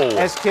fun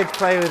as kids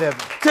play with it.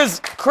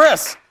 Because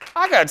Chris,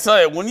 I gotta tell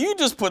you, when you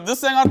just put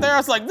this thing out there,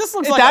 it's like this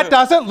looks like that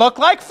doesn't look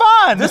like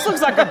fun. This looks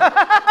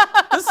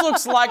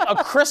like a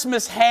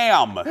Christmas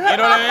ham. You know what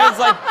I mean? It's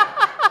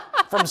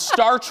like from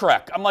Star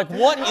Trek. I'm like,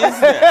 what is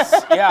this?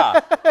 Yeah.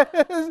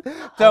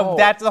 So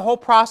that's the whole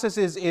process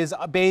is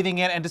bathing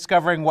it and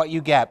discovering what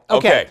you get.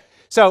 Okay.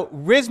 So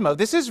Rizmo,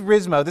 this is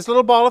Rizmo. This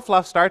little ball of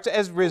fluff starts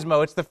as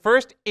Rizmo. It's the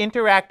first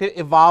interactive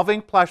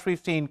evolving plush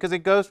we've seen because it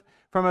goes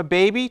from a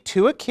baby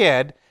to a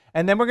kid,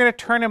 and then we're going to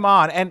turn him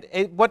on. And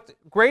what's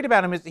great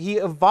about him is he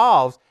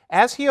evolves.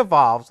 As he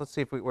evolves, let's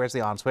see where's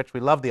the on switch? We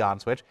love the on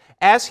switch.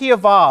 As he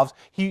evolves,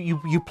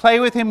 you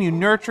play with him, you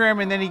nurture him,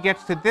 and then he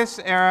gets to this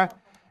era.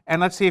 And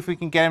let's see if we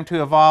can get him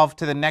to evolve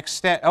to the next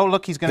step. Oh,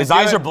 look, he's going to. His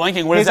eyes are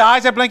blinking. What is that?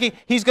 His eyes are blinking.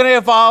 He's going to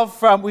evolve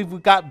from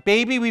we've got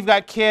baby, we've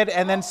got kid,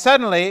 and then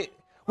suddenly.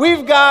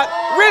 We've got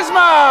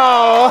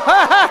Rizmo!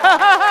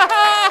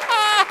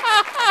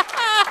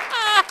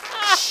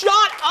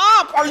 Shut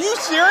up! Are you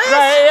serious?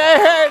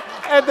 Right.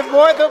 And the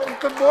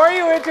more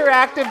you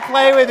interact and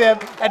play with him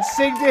and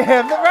sing to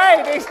him,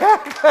 right?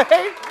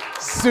 Exactly.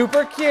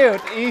 Super cute.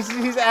 He's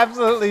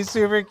absolutely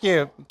super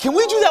cute. Can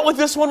we do that with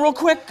this one real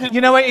quick? You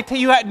know what?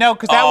 No,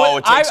 because that one.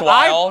 It takes a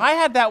while. I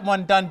had that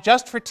one done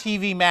just for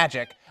TV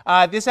magic.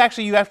 This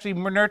actually, you actually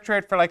nurture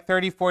it for like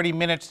 30, 40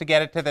 minutes to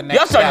get it to the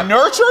next step. You have to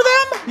nurture them?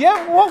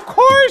 Yeah, well, of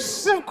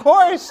course.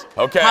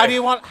 Okay. How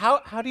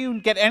do you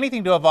get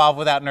anything to evolve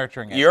without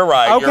nurturing it? You're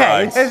right,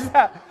 Okay. you're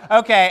right.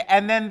 Okay,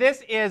 and then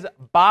this is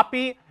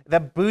Boppy, the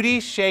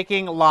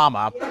booty-shaking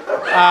llama.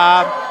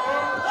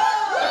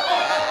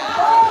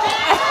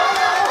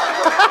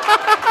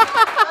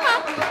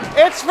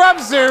 It's from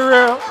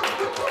Zuru.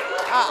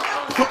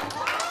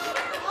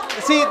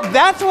 See,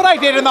 that's what I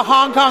did in the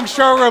Hong Kong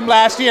showroom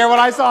last year when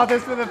I saw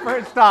this for the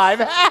first time.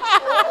 Oh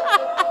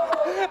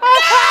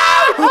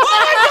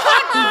my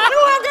God! You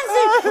have to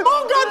see!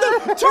 Oh God!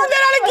 Turn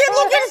that on again!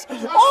 Look at this!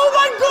 Oh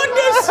my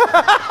goodness!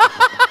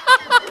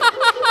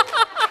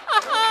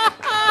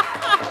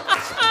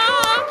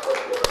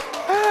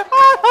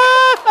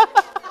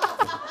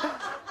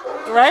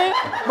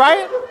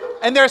 Right?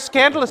 And there are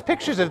scandalous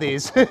pictures of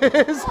these.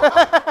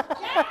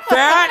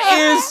 That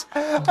is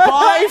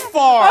by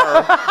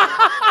far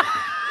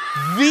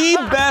the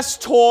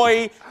best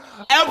toy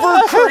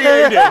ever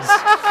created.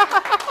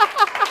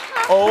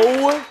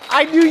 Oh.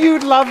 I knew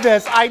you'd love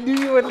this. I knew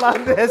you would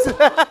love this.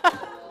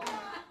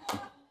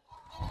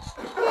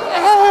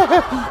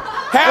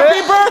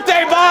 Happy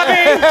birthday,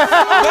 Bobby!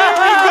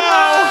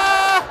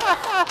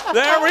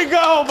 There we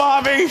go,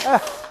 Bobby.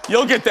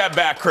 You'll get that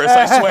back, Chris,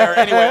 I swear.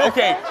 Anyway,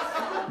 okay.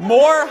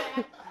 More.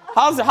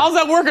 How's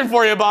that working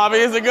for you, Bobby?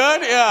 Is it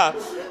good? Yeah.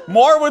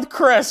 More with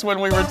Chris when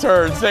we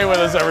return. Stay with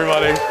us,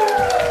 everybody.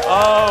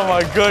 Oh,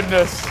 my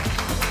goodness.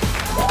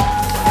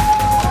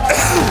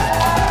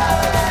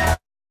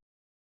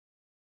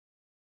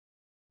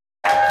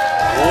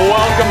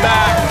 Welcome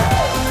back.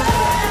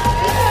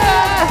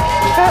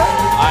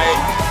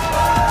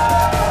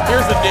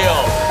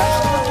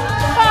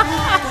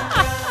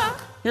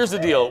 Here's the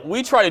deal.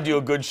 We try to do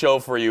a good show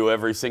for you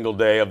every single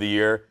day of the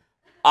year.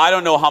 I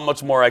don't know how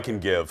much more I can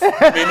give. I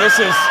mean,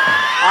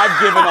 I've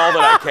given all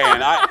that I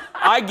can.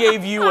 I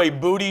gave you a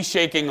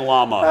booty-shaking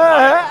llama.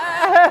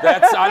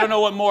 I don't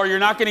know what more. You're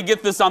not going to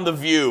get this on The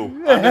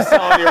View. I'm just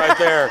telling you right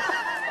there.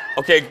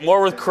 Okay,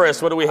 more with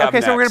Chris. What do we have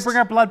next? So we're going to bring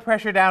our blood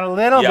pressure down a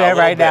little bit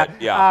right now.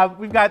 Yeah.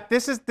 We've got,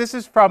 this is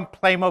from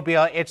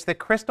Playmobil. It's the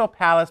Crystal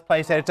Palace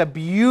playset. It's a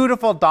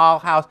beautiful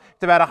dollhouse.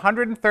 It's about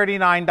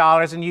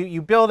 $139, and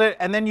you build it,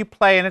 and then you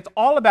play, and it's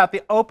all about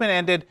the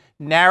open-ended,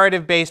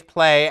 narrative-based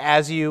play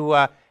as you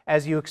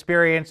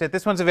experience it.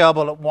 This one's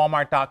available at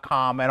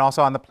Walmart.com and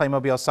also on the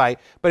Playmobil site.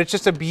 But it's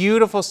just a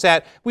beautiful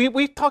set.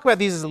 We talk about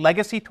these as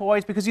legacy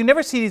toys because you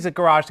never see these at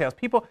garage sales.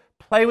 People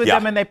play with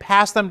them and they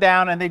pass them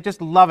down and they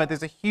just love it.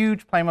 There's a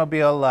huge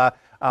Playmobil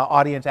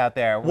audience out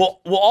there. Well,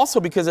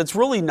 also because it's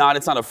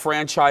not a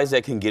franchise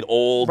that can get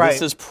old. Right.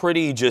 This is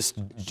pretty just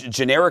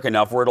generic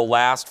enough where it'll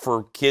last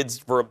for kids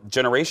for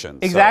generations.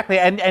 Exactly,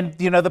 so. and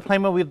you know, the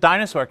Playmobil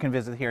dinosaur can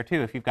visit here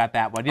too if you've got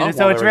that one. Oh,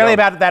 so it's really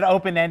about that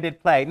open-ended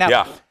play. Now,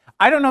 yeah.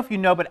 I don't know if you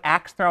know, but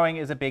axe throwing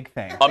is a big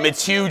thing.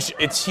 It's huge.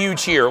 It's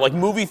huge here. Like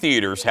movie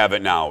theaters have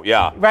it now.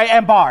 Yeah. Right,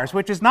 and bars,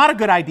 which is not a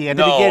good idea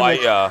to begin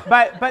with. Yeah.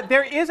 But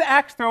there is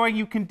axe throwing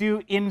you can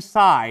do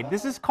inside.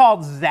 This is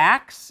called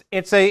Zax.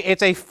 It's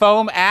a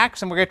foam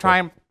axe, and we're gonna try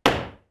and.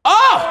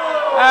 Oh!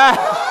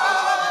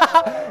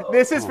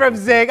 This is from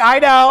Zig. I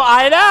know.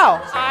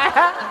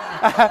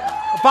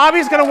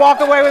 Bobby's gonna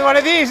walk away with one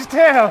of these too.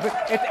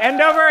 It's end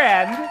over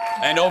end.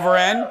 End over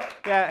end.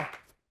 Yeah.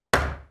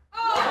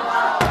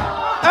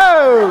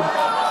 Oh!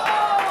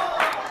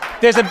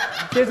 There's a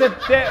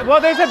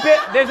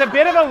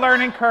bit of a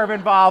learning curve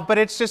involved, but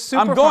it's just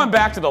super fun. I'm going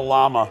back to the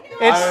llama.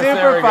 It's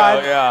super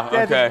fun. Yeah,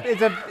 okay.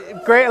 It's a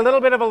little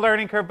bit of a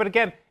learning curve, but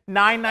again,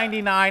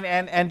 $9.99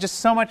 and just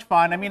so much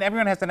fun. I mean,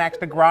 everyone has an axe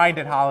to grind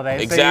at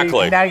holidays.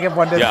 Exactly. So now you get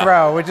one to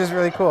throw, which is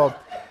really cool.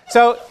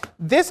 So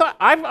this,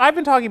 I've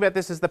been talking about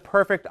this as the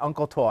perfect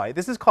uncle toy.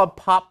 This is called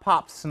Pop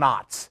Pop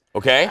Snots.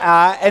 Okay.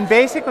 And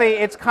basically,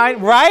 it's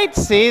right.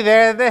 See,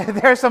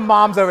 there's some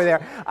moms over there.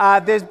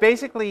 There's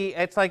basically,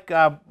 it's like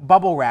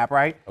bubble wrap,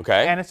 right?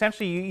 Okay. And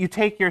essentially, you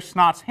take your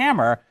Snots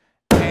hammer,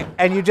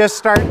 and you just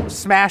start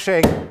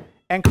smashing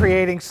and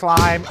creating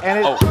slime.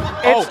 And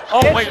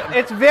wait.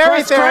 It's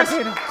very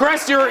therapeutic.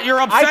 Chris, you're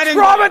upsetting.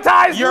 I'm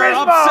traumatized. You're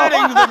Rizmo.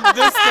 upsetting.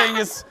 This thing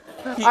is.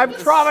 I'm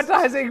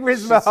traumatizing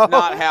Rizmo. He's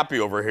not happy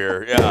over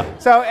here. Yeah.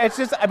 So it's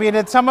just, I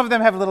mean, some of them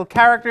have little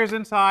characters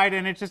inside,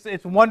 and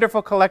it's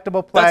wonderful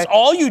collectible play. That's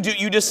all you do?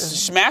 You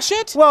just smash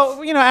it?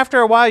 Well, you know,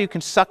 after a while, you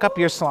can suck up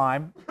your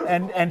slime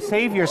and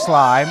save your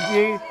slime.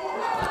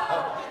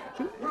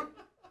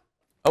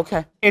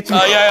 Okay. It's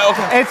okay.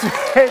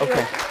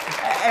 Okay.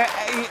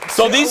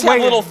 So these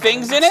have little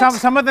things in it?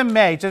 Some of them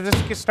may.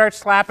 Just start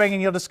slapping,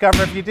 and you'll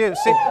discover if you do.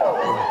 See,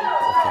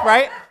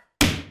 right?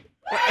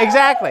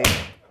 Exactly.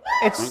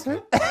 It's. There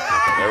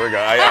we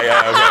go.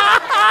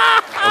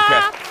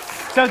 Okay.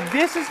 So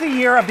this is the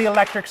year of the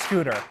electric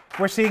scooter.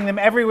 We're seeing them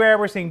everywhere.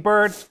 We're seeing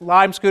birds,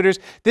 Lime scooters.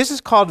 This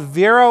is called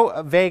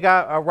Vero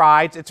Vega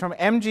Rides. It's from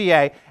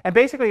MGA. And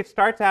basically it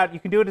starts out, you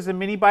can do it as a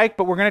mini bike,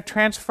 but we're going to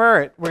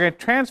transfer it. We're going to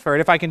transfer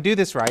it, if I can do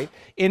this right,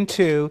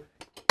 into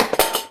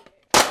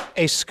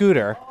a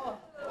scooter.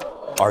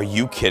 Are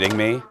you kidding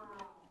me?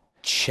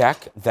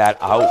 Check that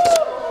out.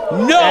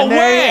 No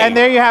way! And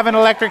there you have an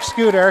electric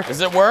scooter.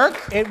 Does it work?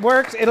 It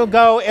works. It'll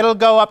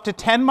go up to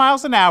 10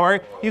 miles an hour.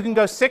 You can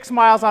go 6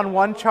 miles on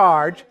one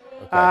charge.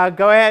 Okay.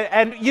 Go ahead.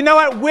 And you know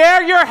what?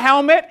 Wear your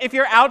helmet. If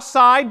you're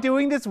outside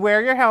doing this,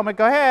 wear your helmet.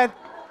 Go ahead.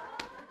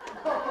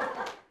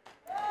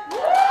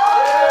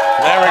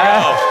 There we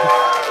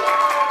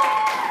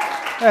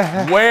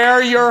go.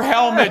 Wear your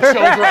helmet,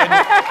 children.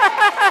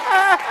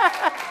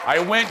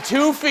 I went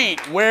 2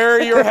 feet.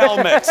 Wear your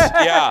helmet.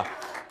 Yeah.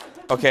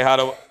 Okay, how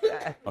do?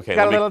 Okay,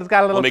 it's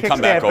got a little let me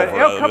come back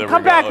over.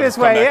 Come back this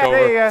way. Yeah,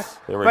 there you go.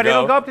 There we but go.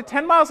 It'll go up to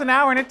 10 miles an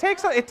hour, and it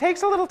takes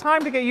a little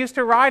time to get used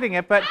to riding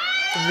it. But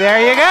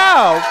there you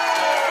go.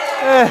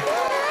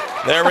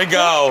 There we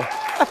go.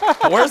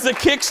 Where's the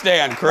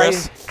kickstand,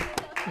 Chris?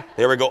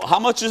 There we go. How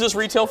much does this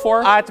retail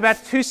for? It's about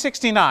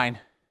 $269.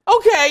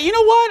 Okay, you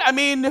know what? I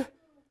mean,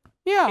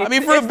 Yeah, I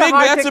mean, for a big,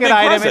 high that's a ticket big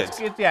item.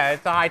 present.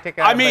 It's a high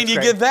ticket I item. mean, That's you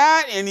great. get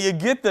that, and you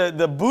get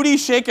the booty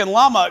shaking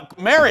llama.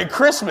 Merry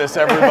Christmas,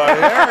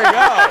 everybody. There we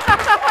go.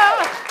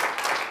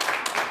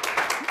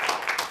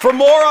 For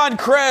more on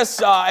Chris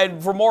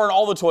and for more on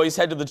all the toys,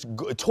 head to the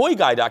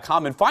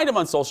toyguy.com and find him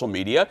on social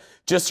media.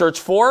 Just search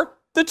for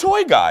The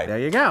Toy Guy. There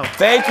you go.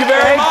 Thank you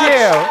very much. Thank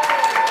you.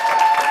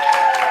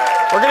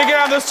 We're going to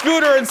get on the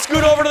scooter and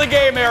scoot over to the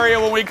game area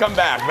when we come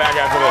back. Back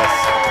after this.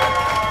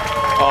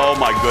 Oh,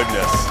 my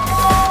goodness.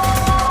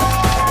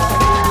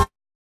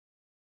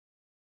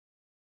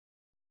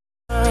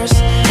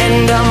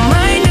 And I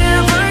might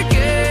never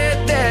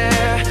get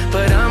there,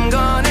 but I'm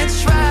gonna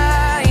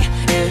try.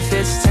 If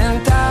it's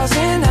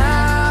 10,000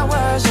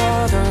 hours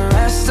or the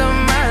rest of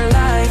my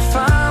life,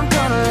 I'm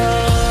gonna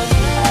love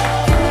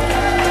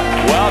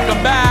you.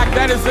 Welcome back.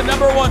 That is the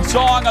 #1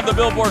 song on the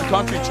Billboard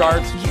Country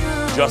Charts.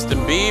 Justin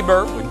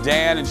Bieber with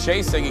Dan and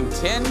Shay singing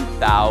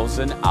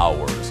 10,000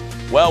 Hours.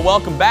 Well,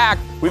 welcome back.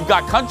 We've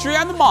got country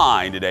on the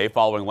mind today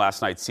following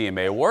last night's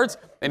CMA Awards.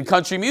 And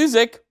country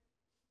music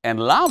and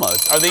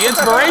llamas are the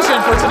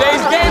inspiration for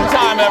today's game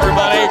time,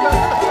 everybody.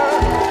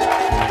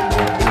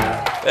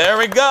 There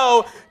we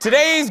go.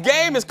 Today's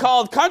game is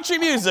called Country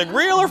Music,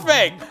 Real or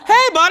Fake.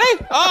 Hey,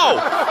 buddy.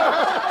 Oh.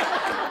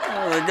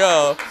 There we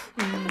go.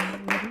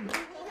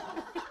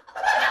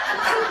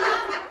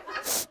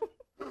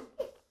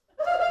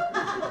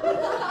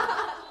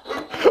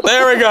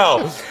 There we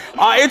go.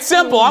 It's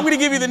simple. I'm going to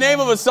give you the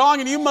name of a song,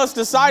 and you must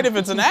decide if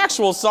it's an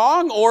actual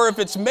song or if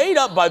it's made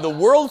up by the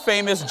world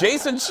famous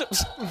Jason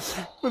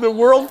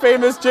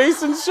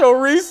Show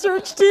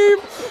research team.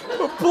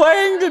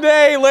 Playing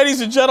today, ladies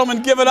and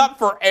gentlemen, give it up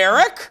for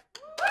Eric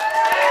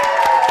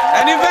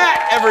and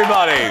Yvette,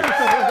 everybody.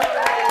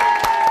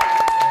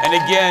 And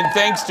again,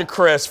 thanks to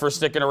Chris for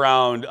sticking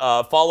around.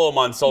 Follow him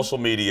on social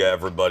media,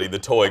 everybody. The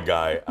Toy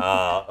Guy.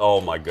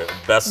 Oh my goodness,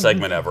 best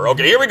segment ever.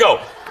 Okay, here we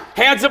go.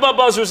 Hands above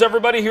buzzers,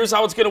 everybody. Here's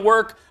how it's going to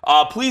work.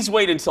 Please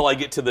wait until I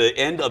get to the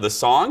end of the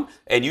song,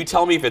 and you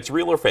tell me if it's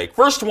real or fake.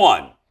 First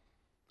one.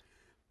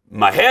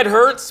 My head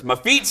hurts, my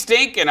feet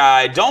stink, and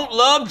I don't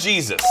love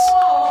Jesus.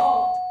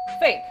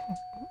 Fake.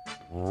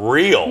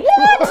 Real.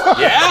 What?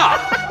 Yeah.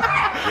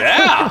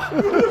 Yeah.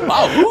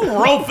 Wow, who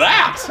wrote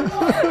that?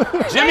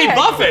 Jimmy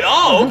Buffett.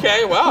 Oh,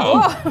 okay.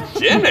 Wow.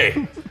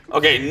 Jimmy.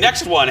 Okay,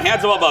 next one.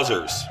 Hands above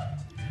buzzers.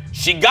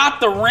 She got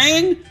the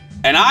ring,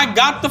 and I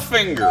got the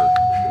finger.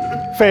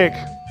 Fake.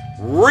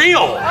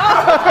 Real.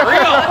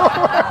 Real.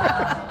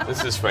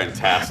 This is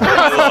fantastic.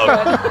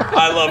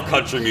 I love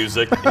country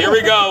music. Here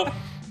we go.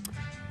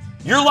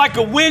 You're like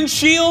a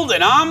windshield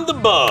and I'm the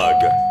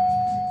bug.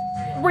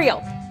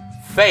 Real.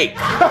 Fake.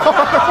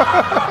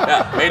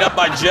 Yeah, made up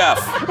by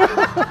Jeff.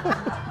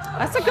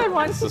 That's a good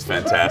one. This is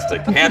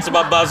fantastic. Hands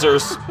above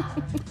buzzers.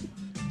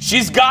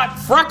 She's got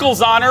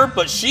freckles on her,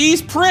 but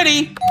she's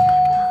pretty.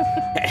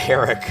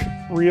 Eric.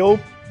 Real.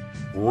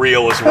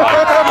 Real is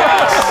right.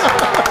 Yes.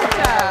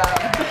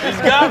 She's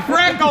got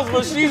freckles,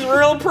 but she's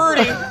real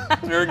pretty.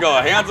 Here we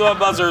go. Hands above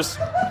buzzers.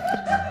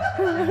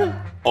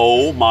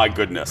 Oh my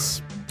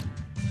goodness.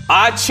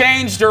 I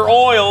changed her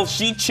oil.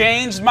 She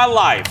changed my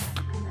life.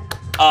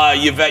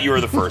 Yvette, you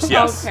were the first.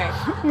 Yes. Okay.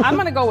 I'm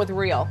gonna go with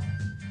real.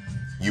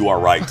 You are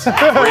right.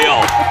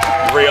 Real.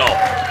 Real.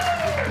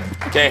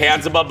 Okay,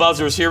 hands above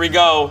buzzers. Here we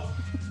go.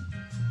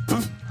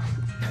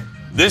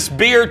 This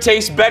beer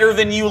tastes better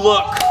than you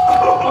look.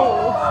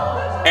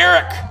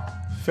 Eric.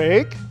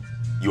 Fake.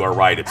 You are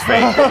right, it's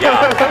fake.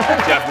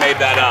 Yeah, Jeff made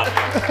that up.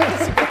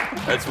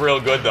 That's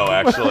real good, though,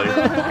 actually.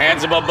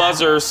 Hands above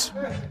buzzers.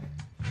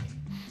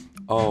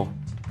 Oh.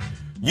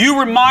 You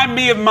remind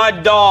me of my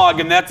dog,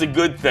 and that's a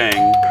good thing.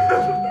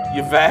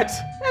 Yvette?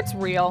 That's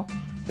real.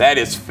 That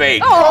is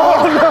fake.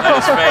 Oh. That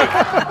is fake.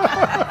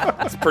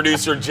 That's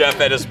producer Jeff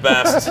at his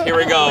best. Here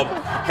we go.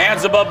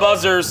 Hands above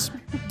buzzers.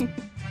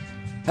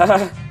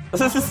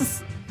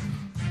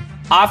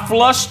 I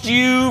flushed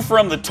you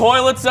from the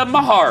toilets of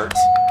my heart.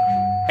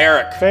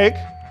 Eric. Fake.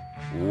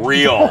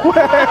 Real.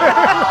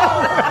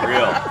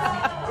 Real.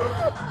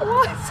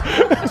 What?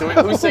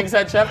 Who sings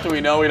that, Jeff? Do we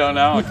know? We don't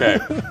know? Okay.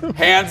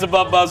 Hands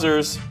above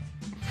buzzers.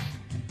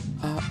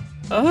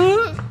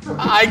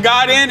 I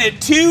got in at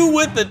 2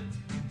 with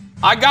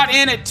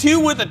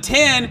a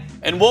 10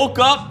 and woke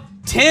up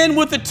 10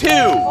 with a 2.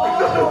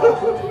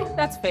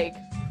 That's fake.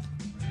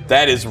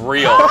 That is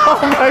real. Oh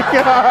my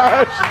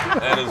gosh.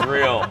 That is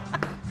real.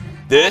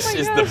 This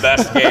is the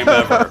best game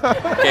ever.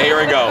 Okay, here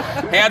we go.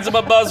 Hands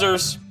above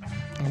buzzers.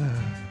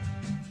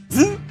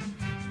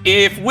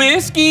 If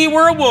whiskey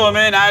were a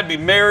woman, I'd be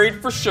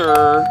married for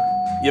sure.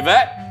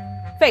 Yvette?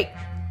 Fake.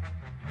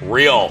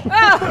 Real.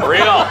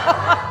 Real.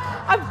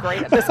 I'm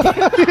great at this game.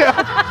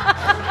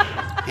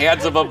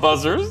 Hands above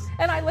buzzers.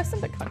 And I listen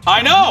to country.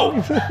 I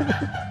know.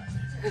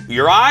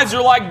 Your eyes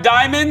are like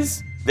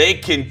diamonds. They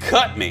can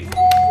cut me.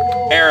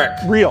 Eric.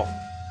 Real.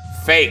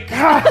 Fake. Fake.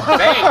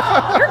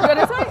 You're good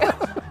as I am.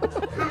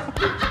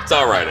 It's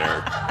all right,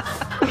 Eric.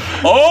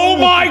 Oh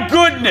my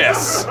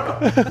goodness!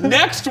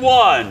 Next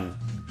one.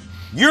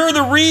 You're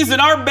the reason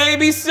our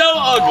baby's so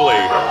ugly.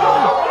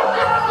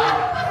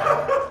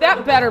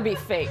 That better be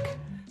fake.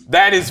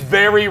 That is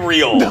very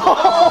real. Oh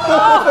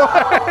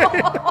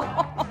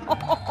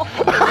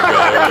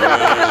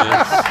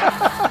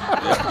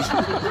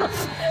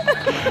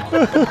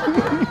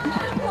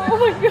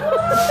my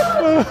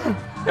god.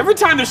 Every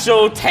time the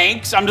show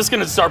tanks, I'm just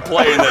gonna start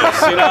playing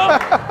this, you know?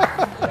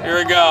 Here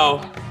we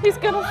go. He's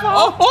gonna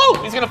fall. Oh,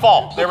 he's gonna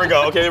fall. There we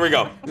go. Okay, there we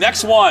go.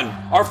 Next one,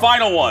 our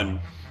final one.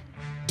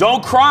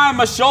 Don't cry on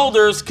my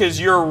shoulders, cause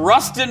you're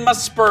rusting my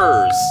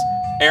spurs.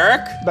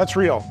 Eric? That's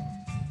real.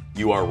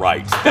 You are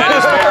right. That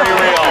is very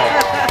real.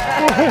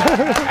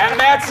 And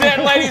that's it,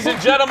 ladies and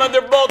gentlemen.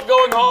 They're both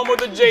going home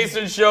with a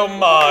Jason Show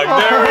mug.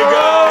 There we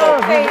go.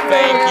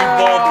 Thank you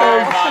both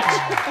very much.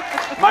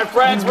 My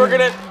friends, we're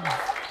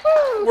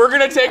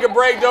gonna take a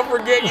break. Don't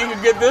forget, you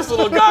can get this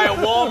little guy at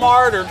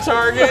Walmart or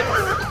Target.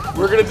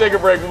 We're gonna take a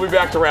break. We'll be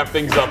back to wrap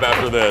things up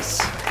after this.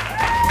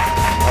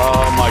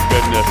 Oh my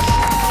goodness.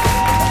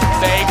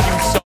 Thank you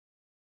so much.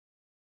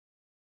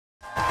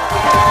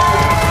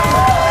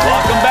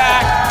 Welcome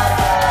back.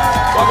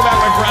 Welcome back,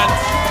 my friends.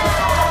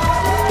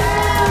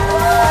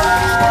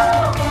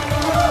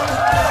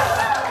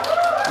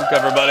 Look,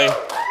 everybody.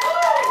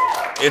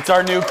 It's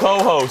our new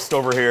co-host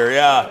over here,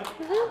 yeah.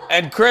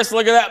 And Chris,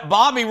 look at that.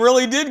 Bobby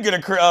really did get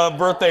a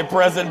birthday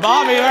present.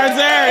 Bobby, right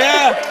there,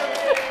 yeah.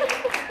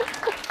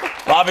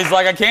 Bobby's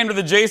like, I came to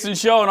the Jason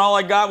Show and all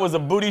I got was a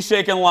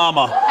booty-shaking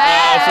llama.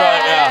 That's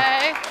right,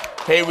 yeah.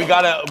 Hey, we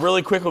got to,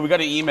 really quickly, we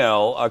got an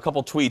email, a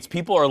couple tweets.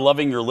 People are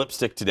loving your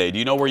lipstick today. Do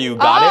you know where you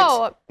got it?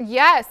 Oh,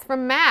 yes,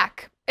 from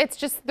Mac. It's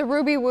just the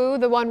Ruby Woo,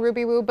 the one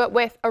Ruby Woo, but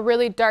with a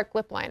really dark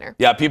lip liner.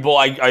 Yeah, people,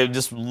 I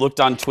just looked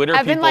on Twitter.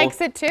 Evan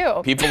likes it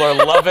too. People are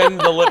loving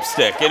the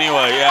lipstick.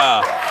 Anyway,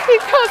 yeah. He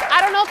goes, I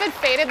don't know if it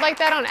faded like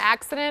that on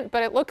accident,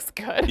 but it looks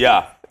good.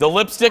 Yeah, the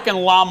lipstick and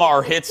llama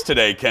are hits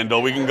today,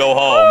 Kendall. We can go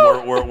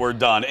home. We're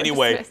done.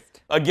 Anyway,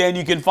 again,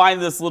 you can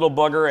find this little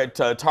bugger at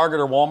Target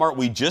or Walmart.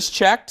 We just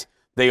checked.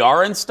 They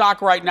are in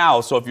stock right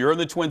now, so if you're in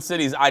the Twin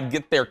Cities, I'd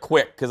get there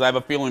quick because I have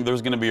a feeling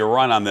there's going to be a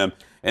run on them.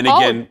 And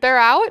again, they're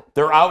out?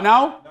 They're out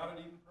now?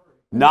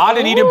 Not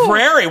in Eden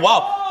Prairie.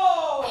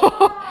 Wow.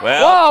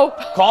 Well,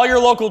 call your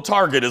local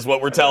Target is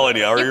what we're telling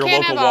you, or your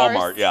local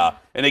Walmart. Yeah.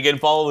 And again,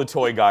 follow the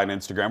toy guy on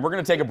Instagram. We're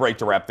going to take a break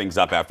to wrap things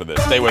up after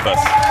this. Stay with us.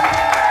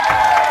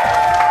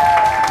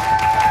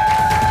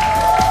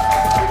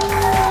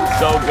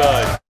 So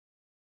good.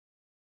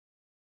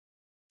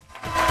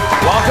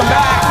 Welcome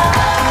back.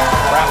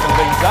 Wrapping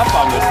things up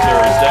on this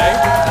Thursday.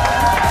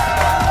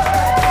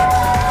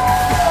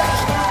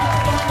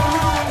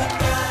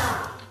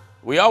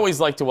 We always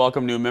like to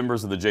welcome new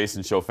members of the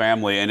Jason Show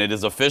family, and it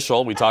is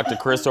official. We talked to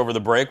Chris over the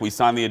break. We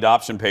signed the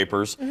adoption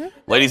papers.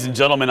 Ladies and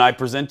gentlemen, I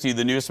present to you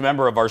the newest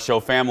member of our show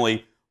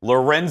family,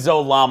 Lorenzo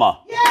Lama.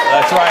 Yay!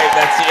 That's right.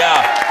 That's,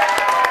 yeah.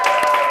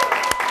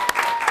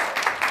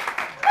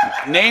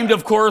 Named,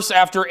 of course,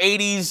 after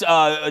 80s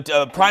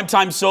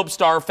primetime soap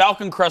star,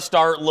 Falcon Crest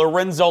star,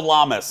 Lorenzo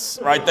Lamas.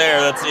 Right there.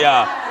 That's,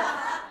 yeah.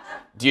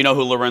 Do you know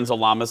who Lorenzo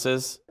Lamas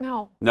is?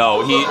 No.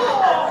 No,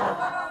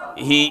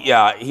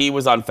 he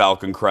was on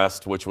Falcon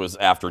Crest, which was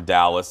after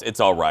Dallas.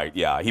 It's all right,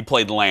 yeah. He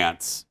played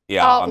Lance,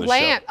 yeah, on the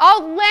show.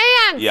 Oh,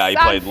 Lance! Yeah, he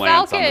played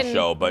Lance on the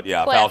show, but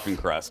yeah, Falcon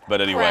Crest.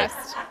 But anyway,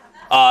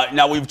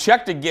 now we've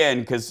checked again,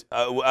 because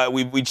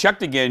we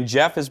checked again.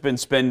 Jeff has been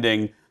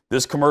spending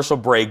this commercial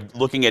break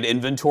looking at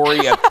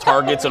inventory at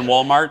Targets and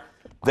Walmart.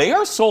 They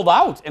are sold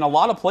out in a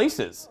lot of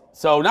places.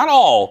 So not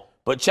all,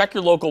 but check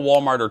your local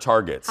Walmart or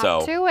Target.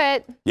 Up to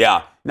it.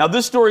 Yeah. Now,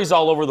 this story's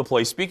all over the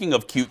place. Speaking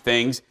of cute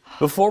things,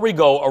 before we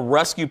go, a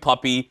rescue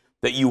puppy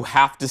that you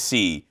have to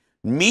see.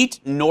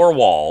 Meet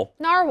Narwhal.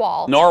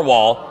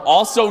 Narwhal,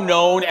 also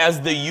known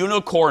as the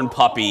unicorn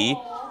puppy,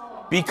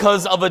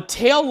 because of a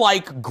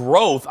tail-like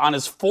growth on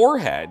his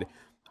forehead.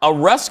 A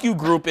rescue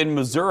group in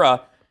Missouri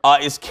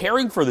is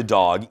caring for the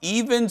dog,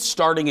 even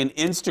starting an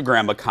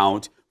Instagram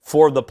account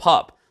for the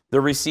pup. They're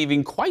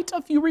receiving quite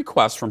a few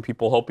requests from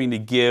people hoping to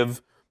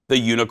give the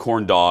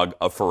unicorn dog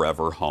a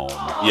forever home.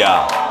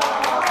 Yeah.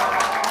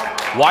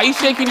 Why are you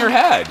shaking your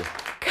head?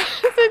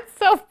 Because it's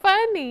so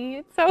funny.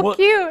 It's so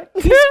cute.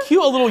 He's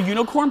cute, a little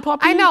unicorn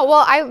puppy. I know.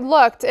 Well, I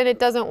looked and it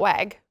doesn't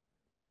wag.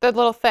 The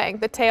little thing,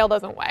 the tail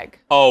doesn't wag.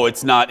 Oh,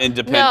 it's not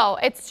independent. No,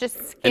 it's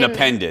just skin. An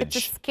appendage.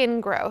 It's a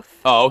skin growth.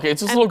 Oh, okay.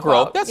 It's just a little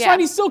growth. That's fine.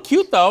 He's still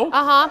cute, though.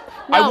 No.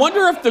 I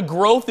wonder if the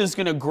growth is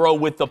going to grow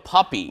with the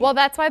puppy. Well,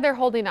 that's why they're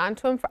holding on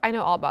to him. I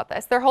know all about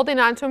this. They're holding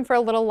on to him for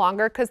a little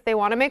longer because they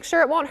want to make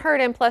sure it won't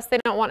hurt him. Plus, they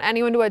don't want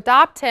anyone to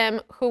adopt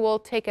him who will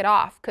take it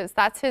off because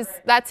that's his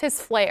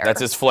flair. That's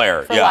his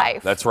flair. For yeah,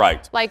 life. That's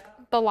right. Like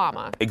the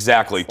llama.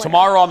 Exactly.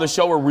 Tomorrow on the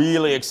show, we're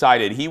really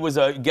excited. He was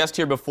a guest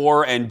here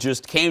before and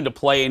just came to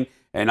play,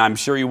 and I'm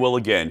sure you will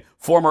again.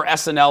 Former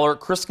SNLer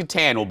Chris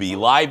Kattan will be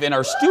live in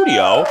our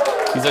studio.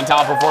 He's in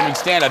town performing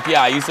stand-up.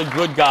 Yeah, he's a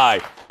good guy.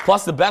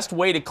 Plus, the best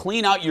way to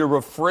clean out your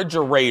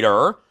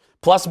refrigerator.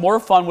 Plus, more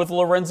fun with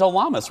Lorenzo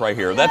Lamas right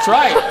here. That's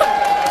right.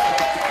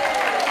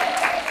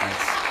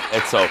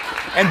 It's so.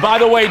 And by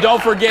the way,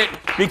 don't forget,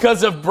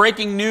 because of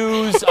breaking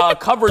news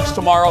coverage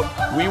tomorrow,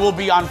 we will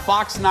be on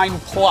Fox 9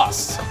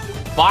 Plus.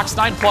 Fox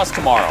 9 Plus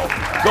tomorrow.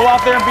 Go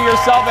out there and be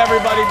yourself,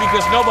 everybody,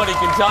 because nobody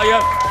can tell you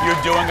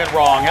you're doing it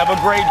wrong. Have a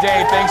great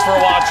day. Thanks for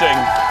watching.